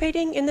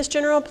participating in this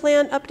general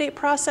plan update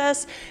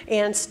process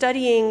and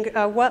studying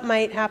what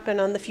might happen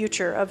on the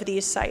future of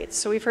these sites.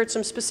 So we've heard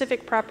some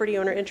specific property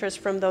owner interest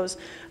from those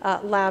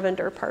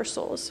lavender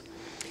parcels.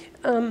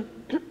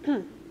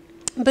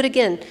 But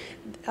again,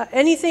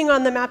 anything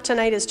on the map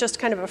tonight is just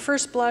kind of a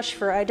first blush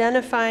for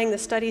identifying the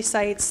study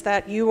sites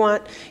that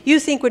you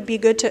think would be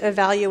good to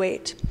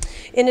evaluate.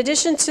 In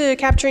addition to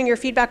capturing your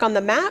feedback on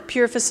the map,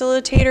 your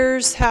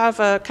facilitators have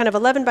a kind of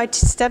 11 by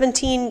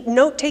 17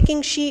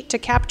 note-taking sheet to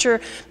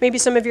capture maybe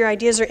some of your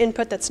ideas or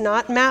input that's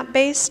not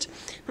map-based.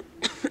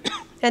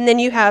 And then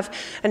you have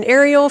an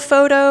aerial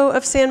photo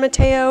of San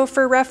Mateo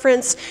for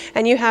reference,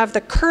 and you have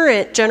the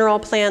current general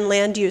plan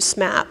land use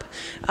map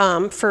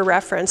for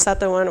reference, not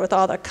the one with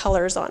all the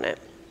colors on it.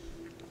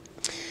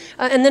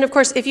 And then, of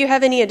course, if you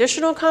have any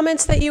additional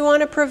comments that you want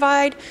to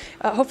provide,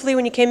 hopefully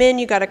when you came in,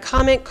 you got a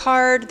comment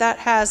card that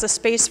has a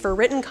space for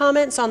written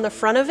comments on the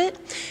front of it.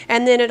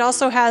 And then it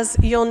also has,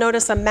 you'll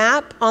notice, a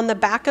map on the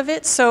back of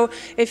it. So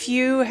if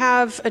you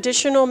have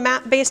additional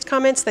map-based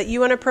comments that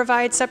you want to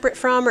provide separate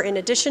from or in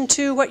addition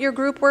to what your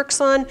group works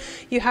on,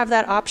 you have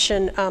that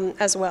option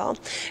as well.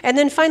 And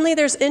then finally,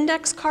 there's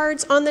index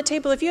cards on the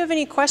table. If you have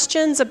any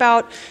questions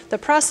about the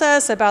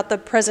process, about the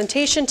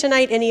presentation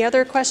tonight, any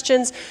other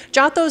questions,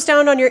 jot those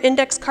down on your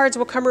index cards.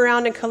 We'll come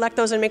around and collect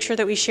those and make sure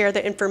that we share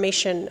the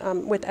information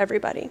with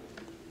everybody.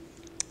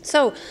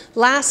 So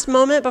last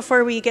moment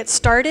before we get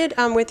started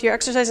with your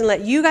exercise and let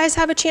you guys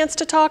have a chance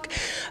to talk,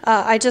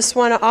 I just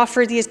want to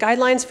offer these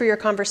guidelines for your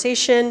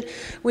conversation.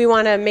 We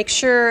want to make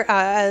sure,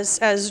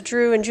 as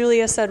Drew and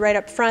Julia said right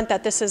up front,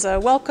 that this is a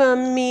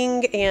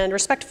welcoming and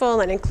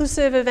respectful and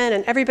inclusive event,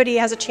 and everybody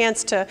has a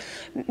chance to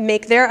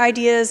make their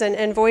ideas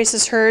and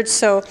voices heard.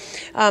 So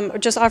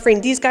just offering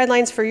these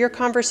guidelines for your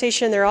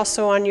conversation. They're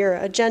also on your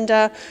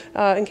agenda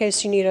in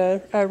case you need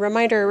a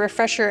reminder, a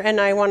refresher. And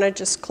I want to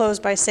just close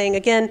by saying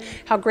again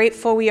how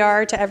grateful we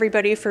are to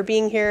everybody for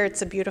being here.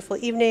 It's a beautiful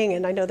evening,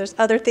 and I know there's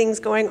other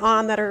things going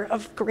on that are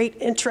of great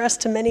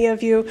interest to many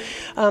of you.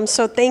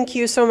 So thank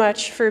you so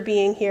much for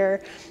being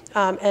here,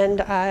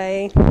 and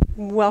I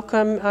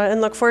welcome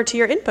and look forward to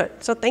your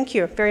input. So thank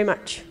you very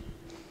much.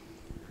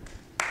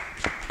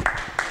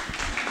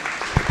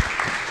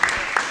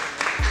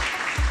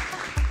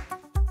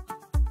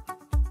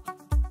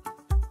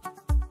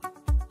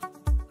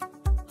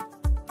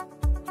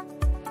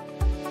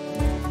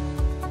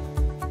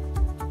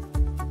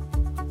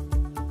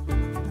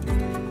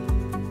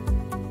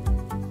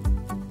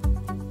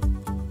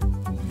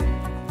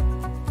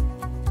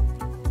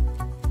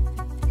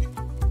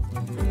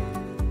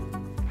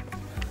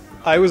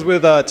 I was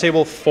with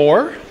table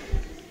 4,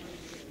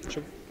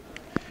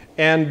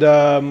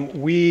 and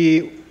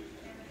we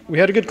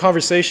had a good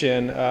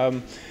conversation.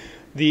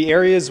 The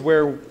areas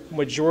where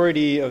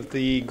majority of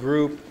the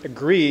group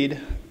agreed,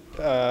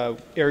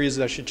 areas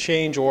that should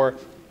change or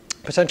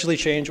potentially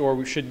change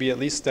or should be at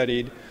least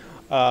studied,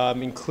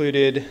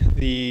 included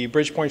the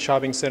Bridgepoint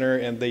Shopping Center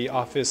and the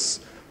office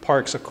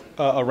parks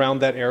around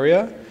that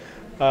area.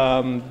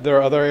 There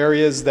are other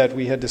areas that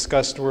we had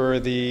discussed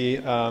were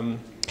the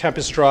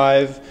Campus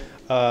Drive,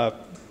 the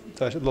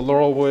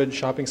Laurelwood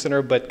Shopping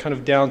Center, but kind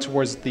of down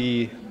towards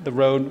the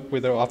road where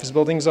the office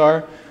buildings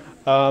are.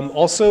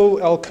 Also,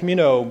 El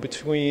Camino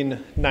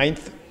between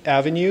 9th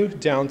Avenue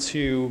down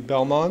to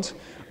Belmont.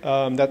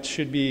 That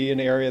should be an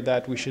area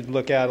that we should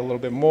look at a little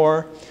bit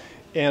more.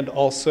 And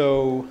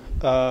also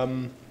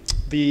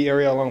the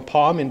area along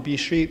Palm and B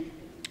Street,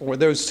 where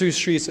those two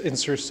streets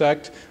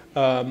intersect.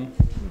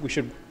 We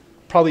should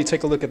probably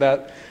take a look at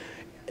that.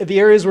 The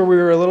areas where we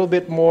were a little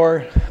bit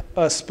more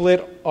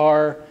split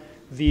are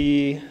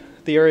the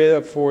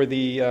area for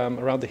the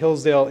around the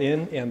Hillsdale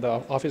Inn and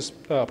the office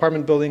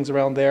apartment buildings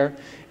around there,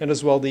 and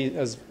as well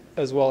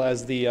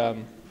as the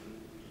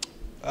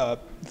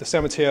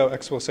San Mateo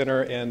Expo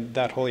Center and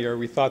that whole area.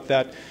 We thought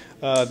that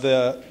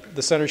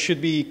the center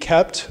should be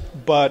kept,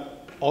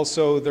 but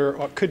also there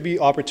could be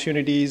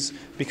opportunities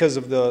because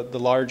of the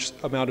large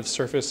amount of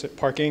surface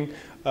parking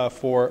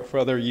for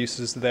other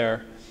uses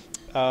there.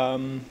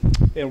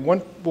 And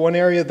one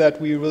area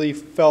that we really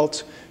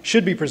felt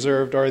should be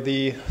preserved are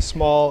the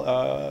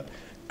small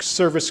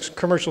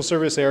commercial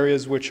service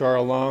areas which are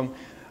along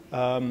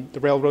the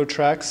railroad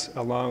tracks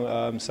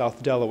along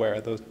South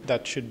Delaware.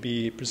 That should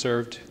be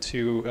preserved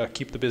to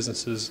keep the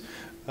businesses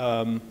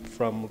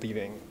from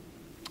leaving.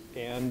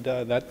 And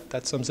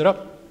that sums it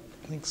up.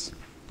 Thanks.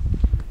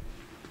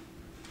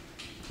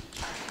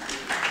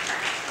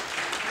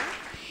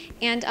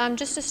 And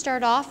just to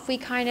start off, we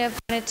kind of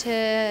wanted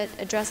to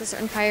address a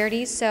certain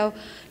priorities. So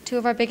two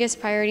of our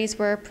biggest priorities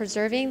were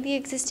preserving the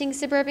existing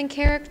suburban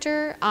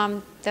character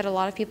that a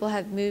lot of people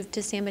have moved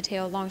to San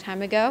Mateo a long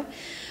time ago,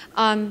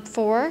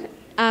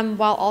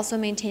 while also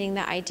maintaining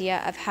the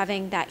idea of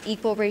having that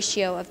equal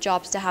ratio of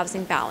jobs to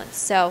housing balance.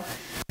 So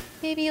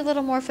maybe a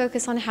little more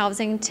focus on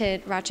housing to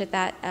ratchet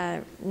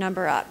that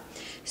number up.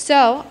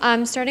 So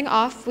starting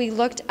off, we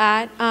looked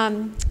at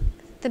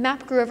the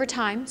map grew over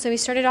time. So we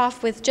started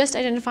off with just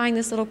identifying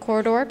this little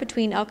corridor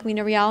between El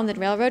Camino Real and the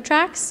railroad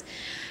tracks.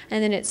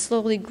 And then it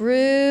slowly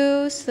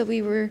grew so that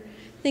we were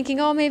thinking,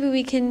 oh, maybe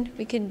we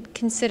can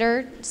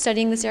consider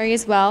studying this area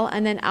as well,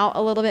 and then out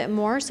a little bit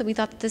more. So we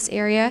thought that this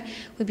area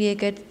would be a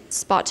good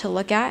spot to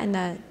look at in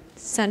the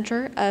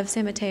center of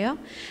San Mateo,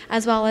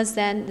 as well as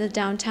then the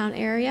downtown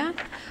area.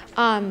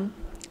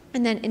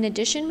 And then in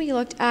addition, we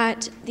looked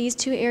at these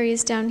two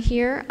areas down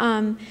here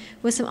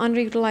with some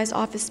underutilized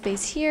office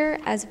space here,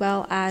 as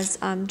well as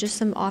just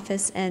some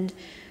office and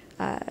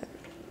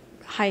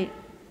high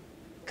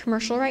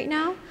commercial right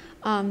now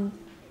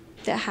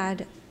that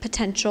had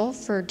potential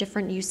for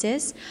different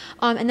uses.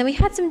 And then we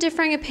had some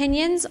differing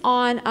opinions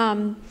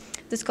on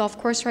this golf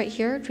course right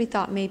here, which we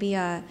thought maybe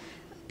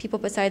people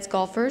besides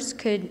golfers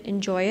could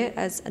enjoy it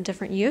as a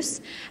different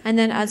use. And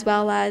then as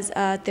well as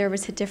there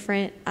was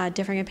differing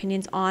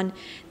opinions on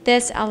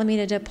this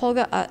Alameda de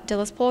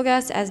las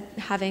Pulgas as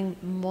having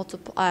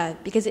multiple,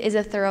 because it is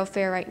a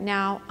thoroughfare right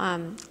now,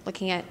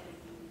 looking at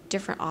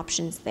different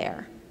options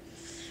there.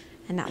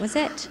 And that was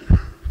it.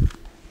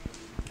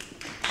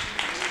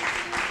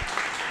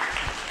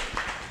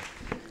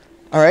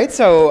 All right,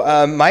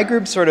 so my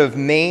group's sort of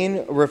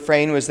main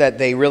refrain was that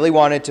they really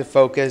wanted to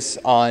focus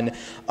on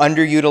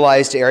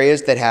underutilized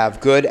areas that have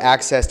good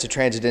access to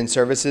transit and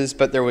services,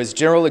 but there was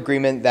general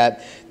agreement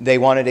that they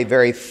wanted a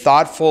very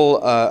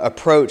thoughtful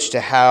approach to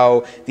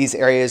how these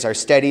areas are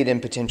studied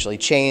and potentially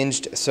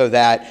changed so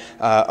that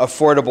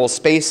affordable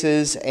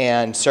spaces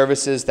and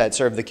services that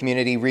serve the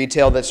community,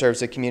 retail that serves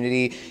the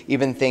community,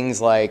 even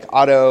things like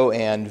auto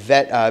and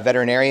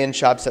veterinarian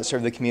shops that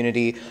serve the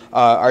community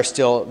are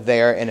still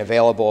there and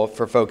available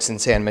for folks in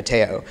San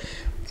Mateo.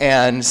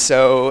 And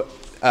so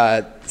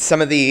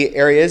some of the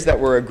areas that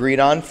were agreed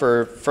on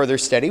for further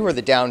study were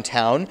the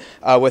downtown,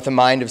 with a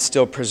mind of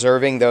still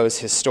preserving those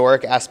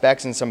historic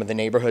aspects in some of the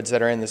neighborhoods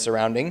that are in the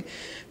surrounding.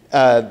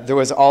 There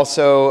was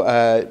also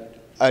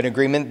an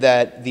agreement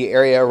that the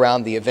area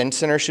around the event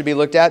center should be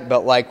looked at,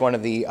 but like one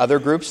of the other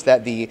groups,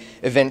 that the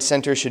event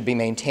center should be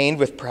maintained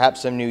with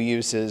perhaps some new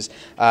uses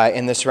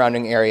in the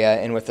surrounding area,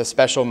 and with a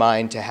special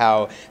mind to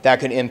how that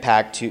could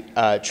impact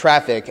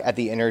traffic at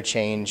the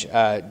interchange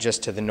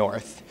just to the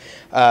north.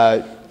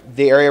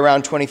 The area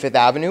around 25th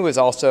Avenue was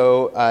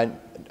also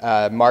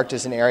marked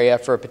as an area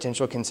for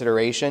potential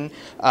consideration,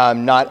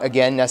 not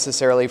again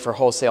necessarily for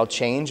wholesale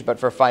change, but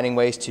for finding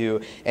ways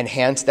to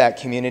enhance that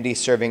community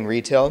serving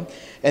retail.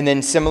 And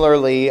then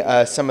similarly,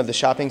 some of the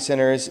shopping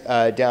centers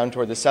down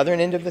toward the southern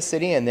end of the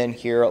city, and then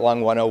here along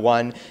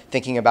 101,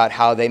 thinking about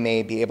how they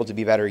may be able to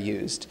be better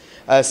used.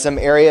 Some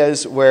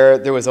areas where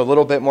there was a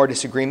little bit more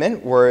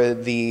disagreement were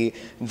the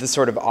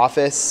sort of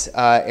office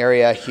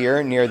area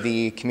here near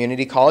the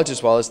community college,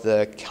 as well as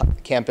the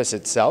campus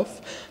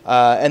itself.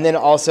 And then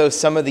also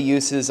some of the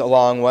uses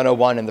along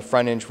 101 and the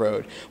frontage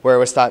road, where it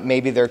was thought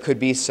maybe there could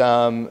be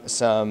some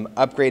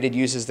upgraded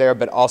uses there,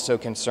 but also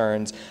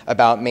concerns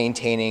about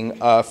maintaining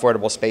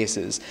affordable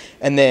spaces.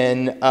 And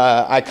then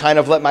I kind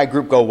of let my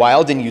group go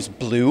wild and use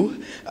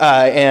blue,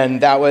 and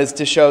that was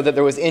to show that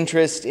there was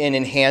interest in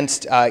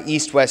enhanced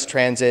east-west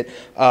transit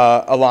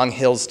along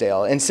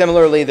Hillsdale. And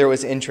similarly, there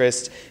was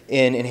interest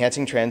in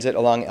enhancing transit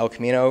along El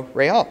Camino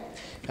Real.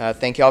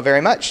 Thank you all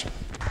very much.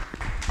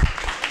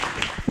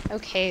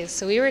 Okay,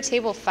 so we were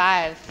table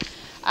 5.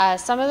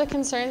 Some of the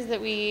concerns that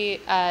we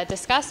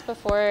discussed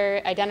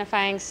before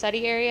identifying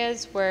study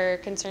areas were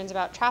concerns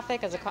about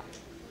traffic as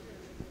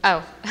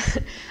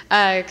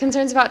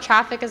concerns about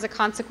traffic as a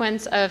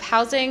consequence of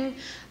housing,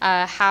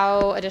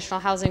 how additional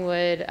housing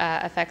would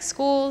affect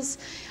schools,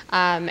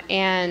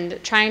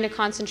 and trying to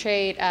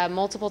concentrate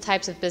multiple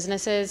types of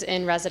businesses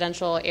in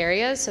residential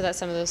areas so that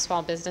some of those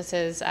small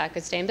businesses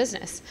could stay in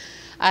business.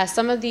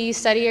 Some of the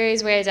study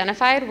areas we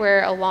identified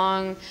were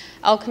along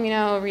El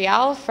Camino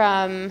Real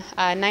from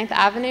 9th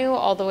Avenue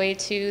all the way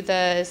to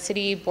the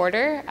city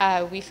border.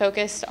 We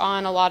focused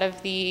on a lot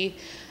of the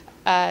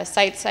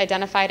sites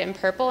identified in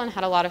purple and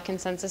had a lot of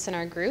consensus in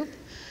our group.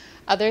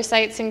 Other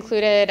sites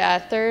included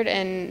 3rd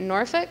and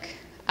Norfolk,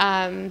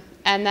 and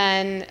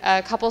then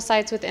a couple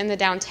sites within the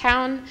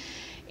downtown.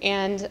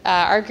 And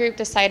our group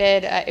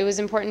decided it was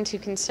important to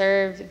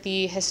conserve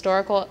the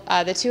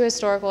two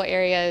historical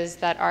areas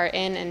that are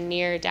in and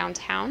near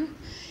downtown.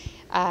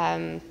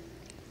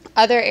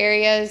 Other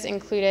areas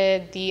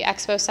included the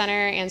Expo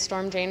Center and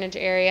storm drainage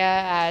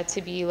area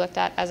to be looked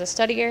at as a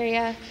study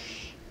area,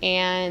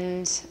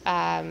 and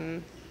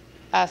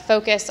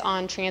focus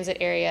on transit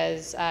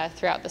areas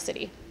throughout the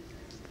city.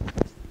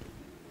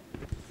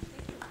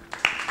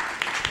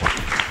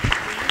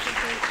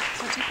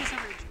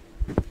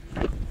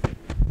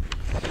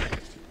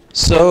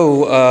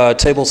 So,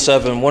 Table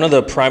 7, one of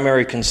the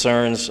primary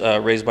concerns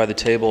raised by the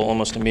table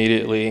almost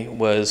immediately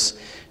was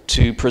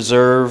to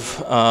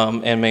preserve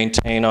and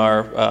maintain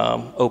our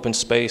open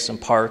space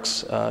and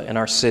parks in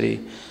our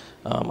city.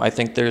 I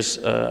think there's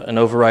an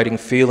overriding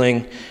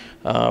feeling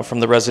from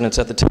the residents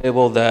at the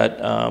table that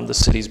the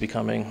city's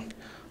becoming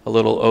a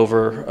little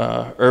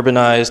over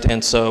urbanized,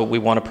 and so we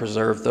want to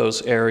preserve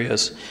those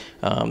areas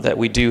that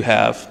we do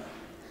have.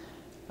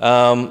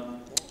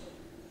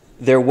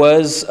 There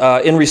was,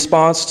 in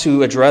response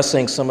to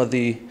addressing some of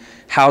the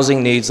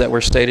housing needs that were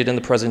stated in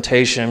the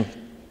presentation,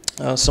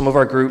 some of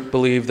our group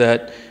believe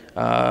that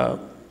a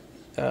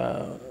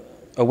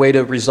way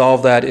to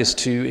resolve that is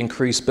to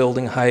increase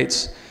building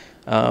heights.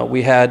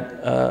 We had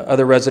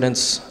other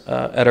residents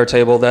at our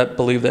table that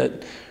believe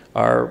that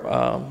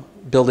our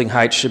building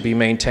heights should be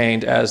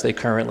maintained as they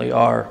currently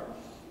are.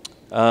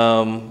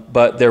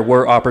 But there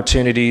were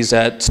opportunities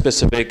at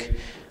specific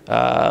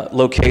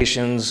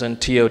locations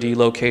and TOD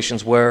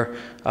locations where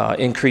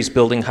increased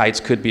building heights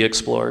could be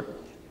explored.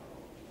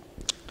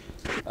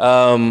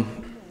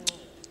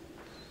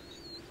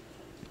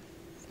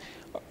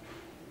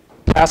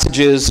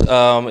 Passages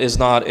is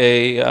not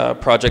a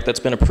project that's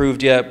been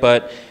approved yet,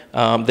 but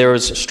there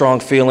is a strong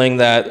feeling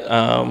that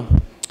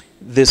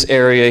this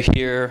area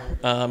here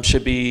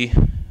should be,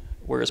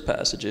 where is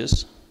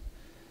Passages?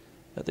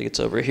 I think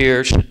it's over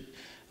here, should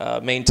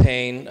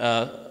maintain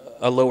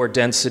a lower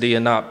density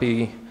and not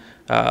be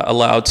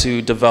allowed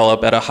to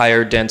develop at a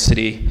higher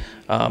density.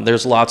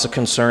 There's lots of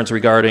concerns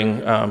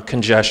regarding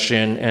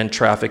congestion and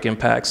traffic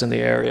impacts in the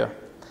area.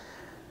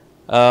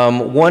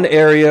 One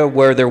area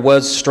where there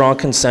was strong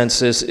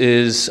consensus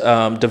is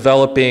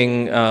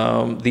developing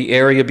the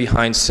area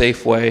behind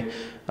Safeway,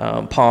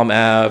 Palm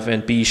Ave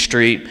and B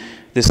Street.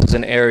 This is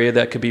an area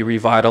that could be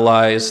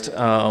revitalized.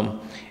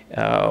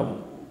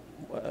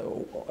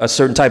 A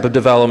certain type of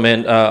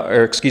development,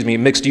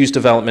 mixed-use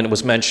development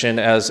was mentioned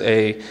as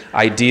a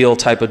ideal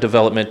type of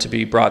development to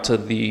be brought to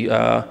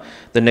the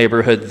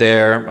neighborhood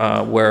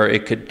there, where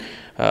it could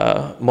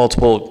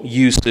multiple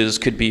uses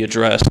could be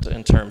addressed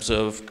in terms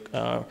of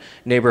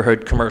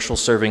neighborhood commercial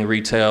serving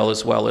retail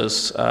as well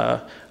as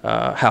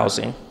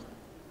housing.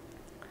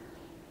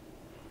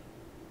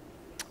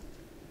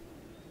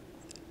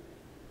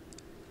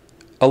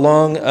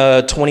 Along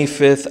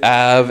 25th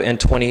Ave and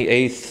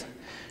 28th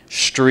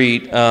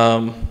Street,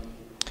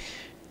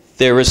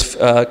 there is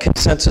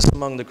consensus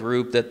among the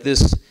group that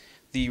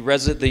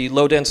the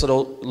low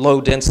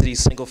density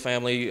single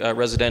family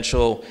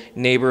residential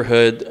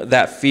neighborhood,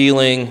 that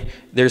feeling,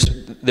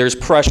 there's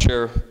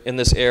pressure in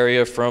this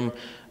area from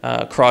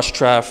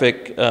crosstown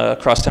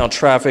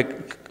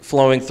traffic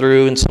flowing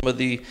through and some of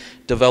the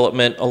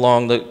development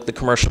along the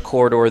commercial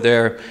corridor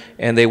there,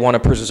 and they want to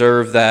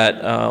preserve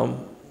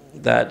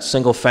that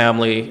single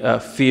family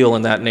feel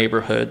in that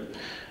neighborhood.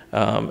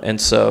 And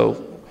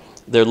so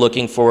they're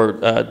looking for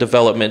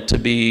development to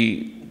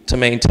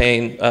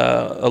maintain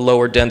a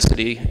lower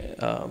density.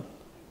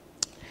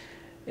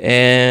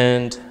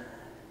 And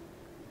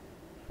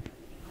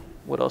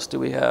what else do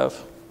we have?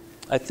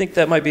 I think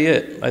that might be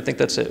it. I think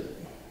that's it.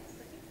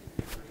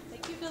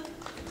 Thank you, Phil.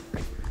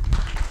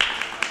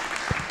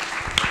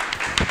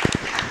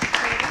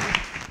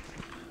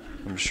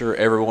 I'm sure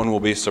everyone will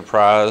be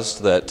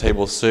surprised that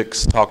Table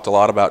 6 talked a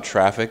lot about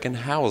traffic and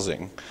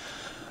housing.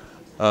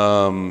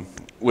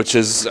 Which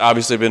has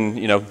obviously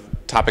been,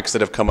 topics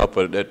that have come up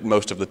at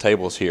most of the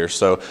tables here.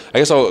 So I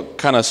guess I'll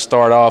kind of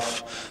start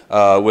off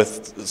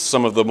with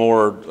some of the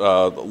more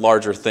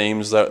larger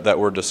themes that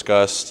were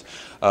discussed.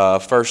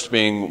 First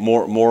being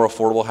more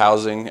affordable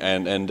housing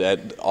and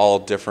at all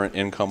different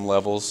income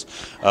levels.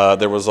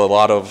 There was a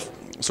lot of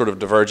sort of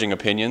diverging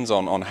opinions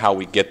on how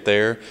we get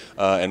there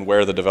and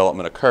where the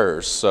development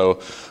occurs. So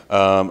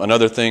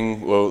another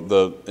thing, well,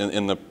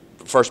 in the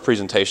first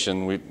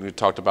presentation, we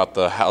talked about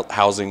the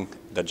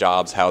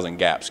jobs housing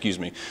gap, excuse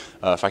me,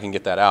 if I can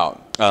get that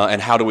out.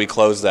 And how do we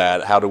close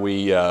that? How do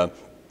we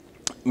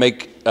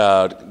make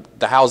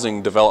the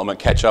housing development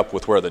catch up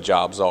with where the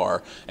jobs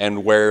are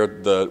and where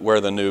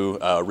the new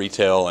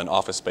retail and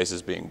office space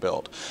is being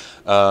built?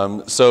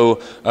 So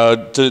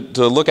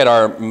to look at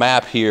our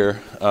map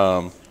here,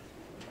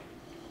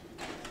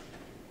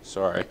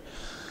 sorry.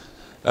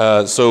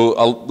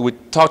 So we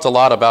talked a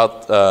lot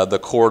about the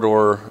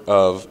corridor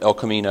of El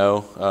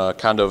Camino,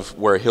 kind of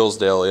where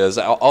Hillsdale is.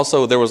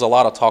 Also, there was a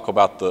lot of talk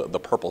about the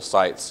purple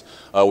sites.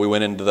 We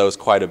went into those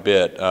quite a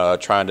bit,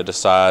 trying to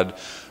decide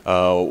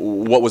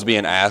what was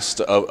being asked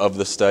of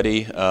the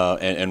study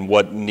and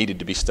what needed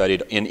to be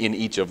studied in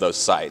each of those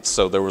sites.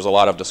 So there was a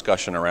lot of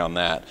discussion around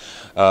that,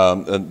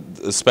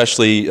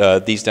 especially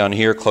these down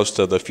here close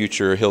to the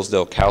future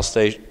Hillsdale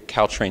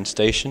Caltrain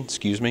station,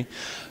 excuse me.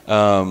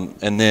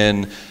 And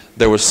then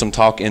there was some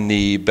talk in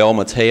the Bel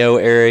Mateo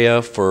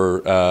area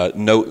for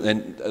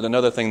and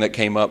another thing that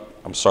came up,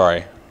 I'm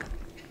sorry,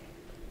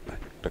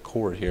 the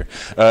cord here,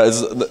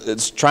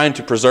 it's trying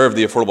to preserve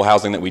the affordable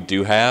housing that we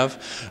do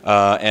have,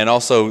 and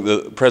also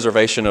the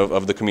preservation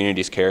of the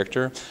community's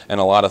character and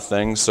a lot of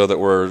things, so that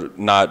we're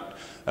not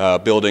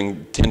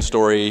building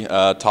 10-story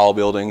tall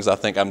buildings. I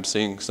think I'm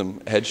seeing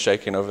some heads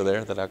shaking over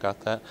there that I got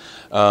that.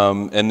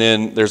 And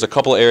then there's a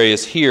couple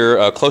areas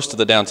here close to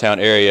the downtown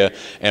area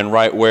and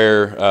right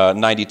where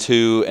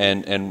 92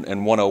 and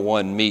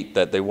 101 meet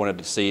that they wanted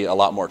to see a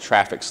lot more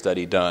traffic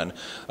study done,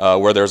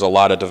 where there's a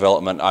lot of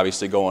development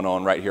obviously going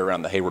on right here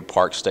around the Hayward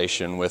Park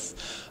station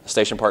with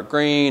Station Park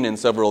Green and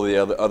several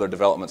of the other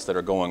developments that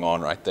are going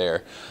on right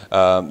there.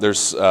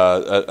 There's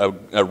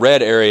a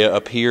red area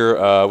up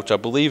here, which I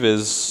believe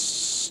is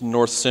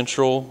north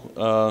central,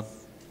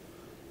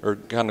 or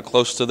kind of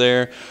close to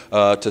there,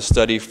 to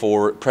study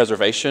for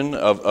preservation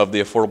of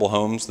the affordable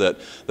homes that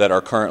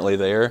are currently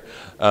there,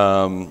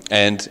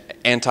 and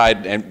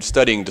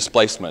studying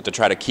displacement to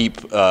try to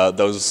keep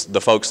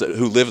the folks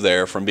who live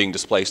there from being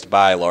displaced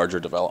by larger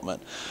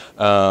development.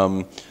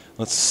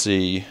 Let's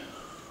see.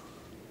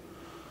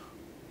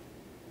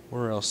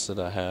 Where else did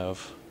I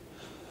have?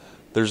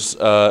 There's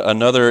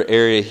another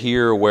area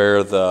here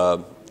where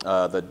the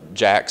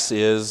Jax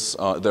is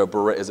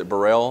it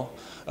Burrell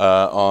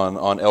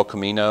on El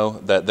Camino,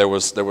 that there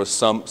was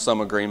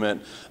some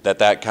agreement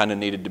that kind of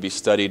needed to be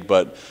studied,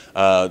 but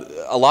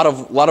a lot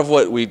of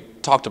what we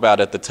talked about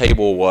at the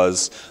table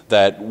was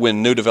that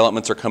when new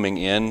developments are coming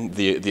in,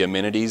 the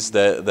amenities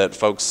that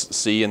folks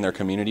see in their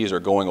communities are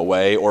going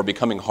away or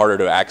becoming harder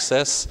to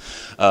access.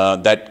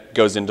 That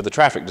goes into the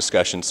traffic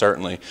discussion,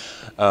 certainly.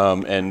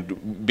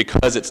 And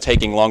because it's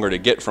taking longer to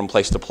get from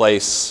place to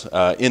place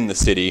in the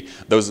city,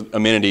 those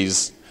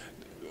amenities,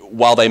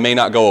 while they may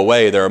not go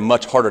away, they're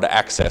much harder to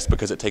access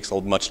because it takes a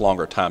much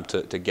longer time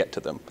to get to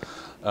them.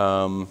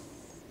 So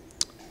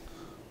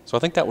I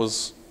think that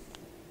was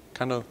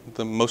kind of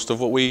the most of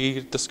what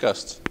we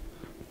discussed.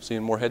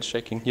 Seeing more heads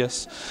shaking,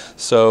 yes.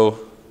 So,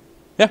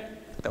 yeah,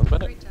 that was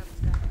about it. Great job,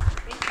 Scott.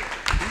 Thank you.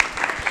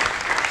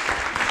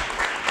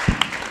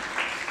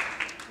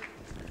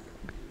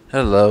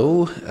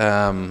 Hello,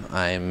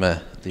 I'm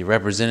the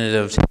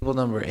representative of table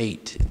number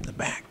 8 in the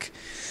back.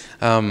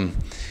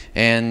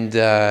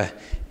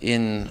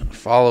 In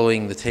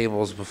following the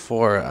tables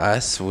before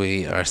us,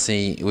 we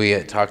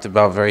talked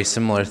about very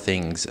similar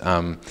things.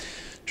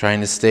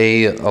 Trying to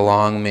stay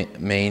along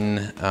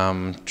main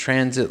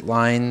transit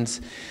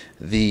lines.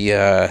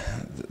 The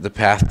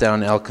path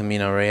down El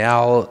Camino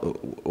Real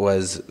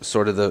was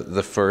sort of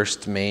the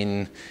first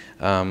main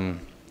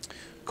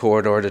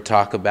corridor to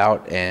talk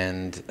about,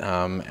 and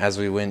as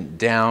we went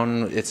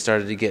down, it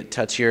started to get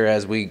touchier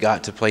as we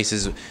got to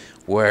places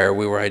where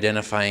we were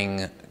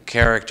identifying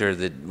character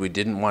that we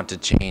didn't want to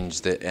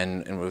change,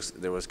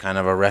 there was kind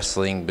of a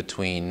wrestling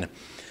between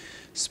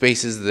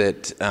spaces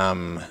that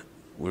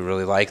we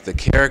really like the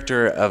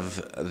character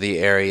of the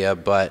area,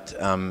 but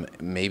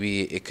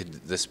maybe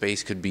the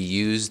space could be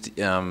used,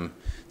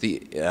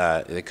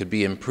 it could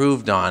be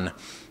improved on.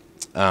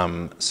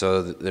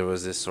 So there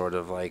was this sort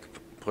of like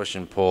push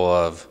and pull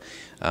of,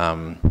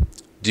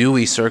 do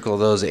we circle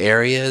those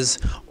areas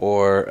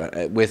or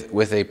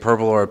with a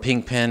purple or a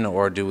pink pen,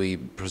 or do we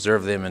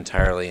preserve them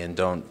entirely and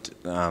don't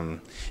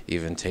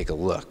even take a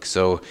look?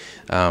 So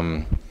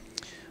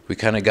we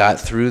kind of got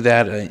through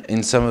that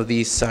in some of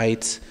these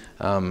sites.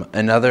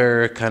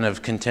 Another kind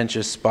of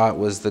contentious spot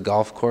was the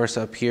golf course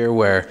up here,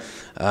 where,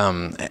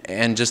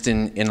 and just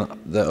in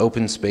the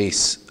open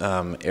space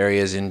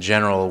areas in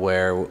general,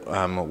 where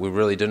we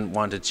really didn't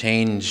want to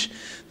change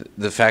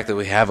the fact that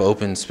we have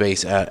open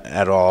space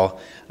at all.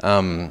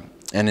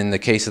 And in the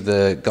case of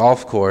the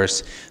golf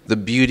course, the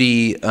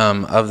beauty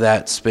of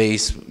that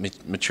space,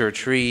 mature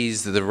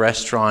trees, the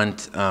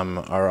restaurant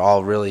are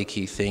all really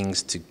key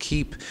things to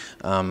keep,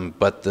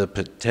 but the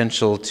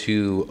potential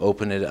to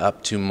open it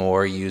up to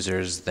more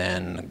users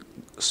than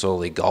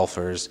solely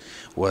golfers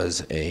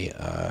was a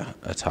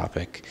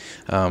topic.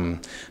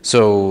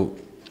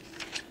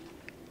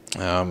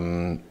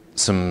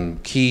 Some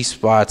key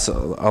spots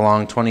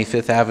along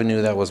 25th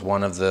Avenue, that was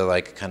one of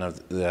the kind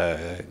of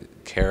the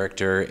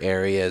character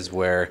areas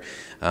where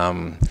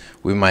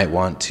we might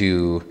want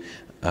to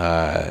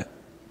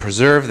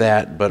preserve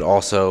that, but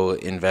also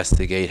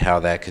investigate how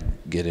that could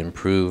get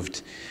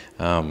improved.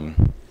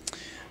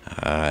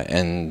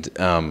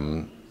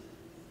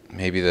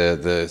 Maybe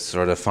the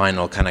sort of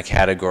final kind of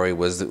category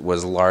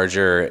was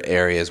larger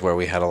areas where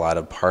we had a lot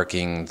of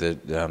parking.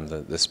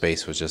 The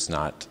space was just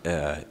not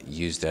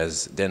used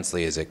as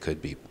densely as it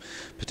could be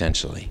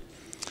potentially.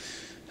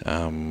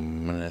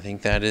 And I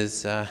think that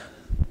is the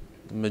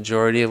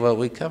majority of what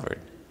we covered.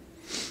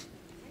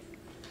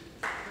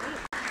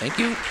 Thank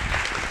you.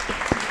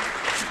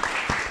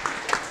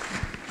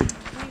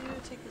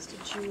 Take this to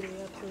Julia,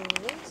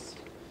 please.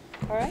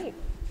 All right.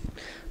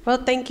 Well,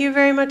 thank you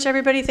very much,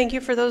 everybody. Thank you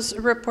for those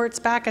reports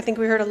back. I think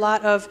we heard a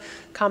lot of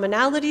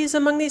commonalities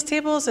among these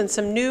tables and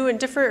some new and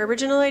different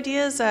original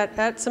ideas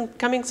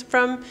coming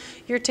from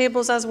your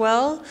tables as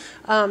well.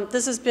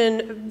 This has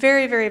been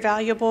very, very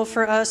valuable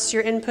for us.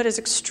 Your input is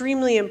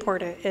extremely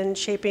important in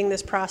shaping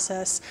this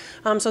process.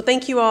 So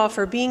thank you all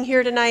for being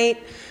here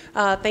tonight.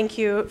 Thank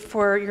you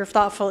for your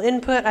thoughtful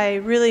input. I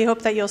really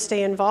hope that you'll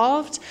stay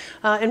involved.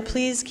 And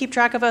please keep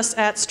track of us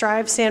at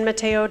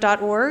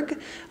strivesanmateo.org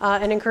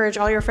and encourage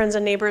all your friends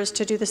and neighbors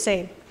to do the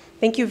same.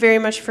 Thank you very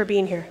much for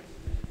being here.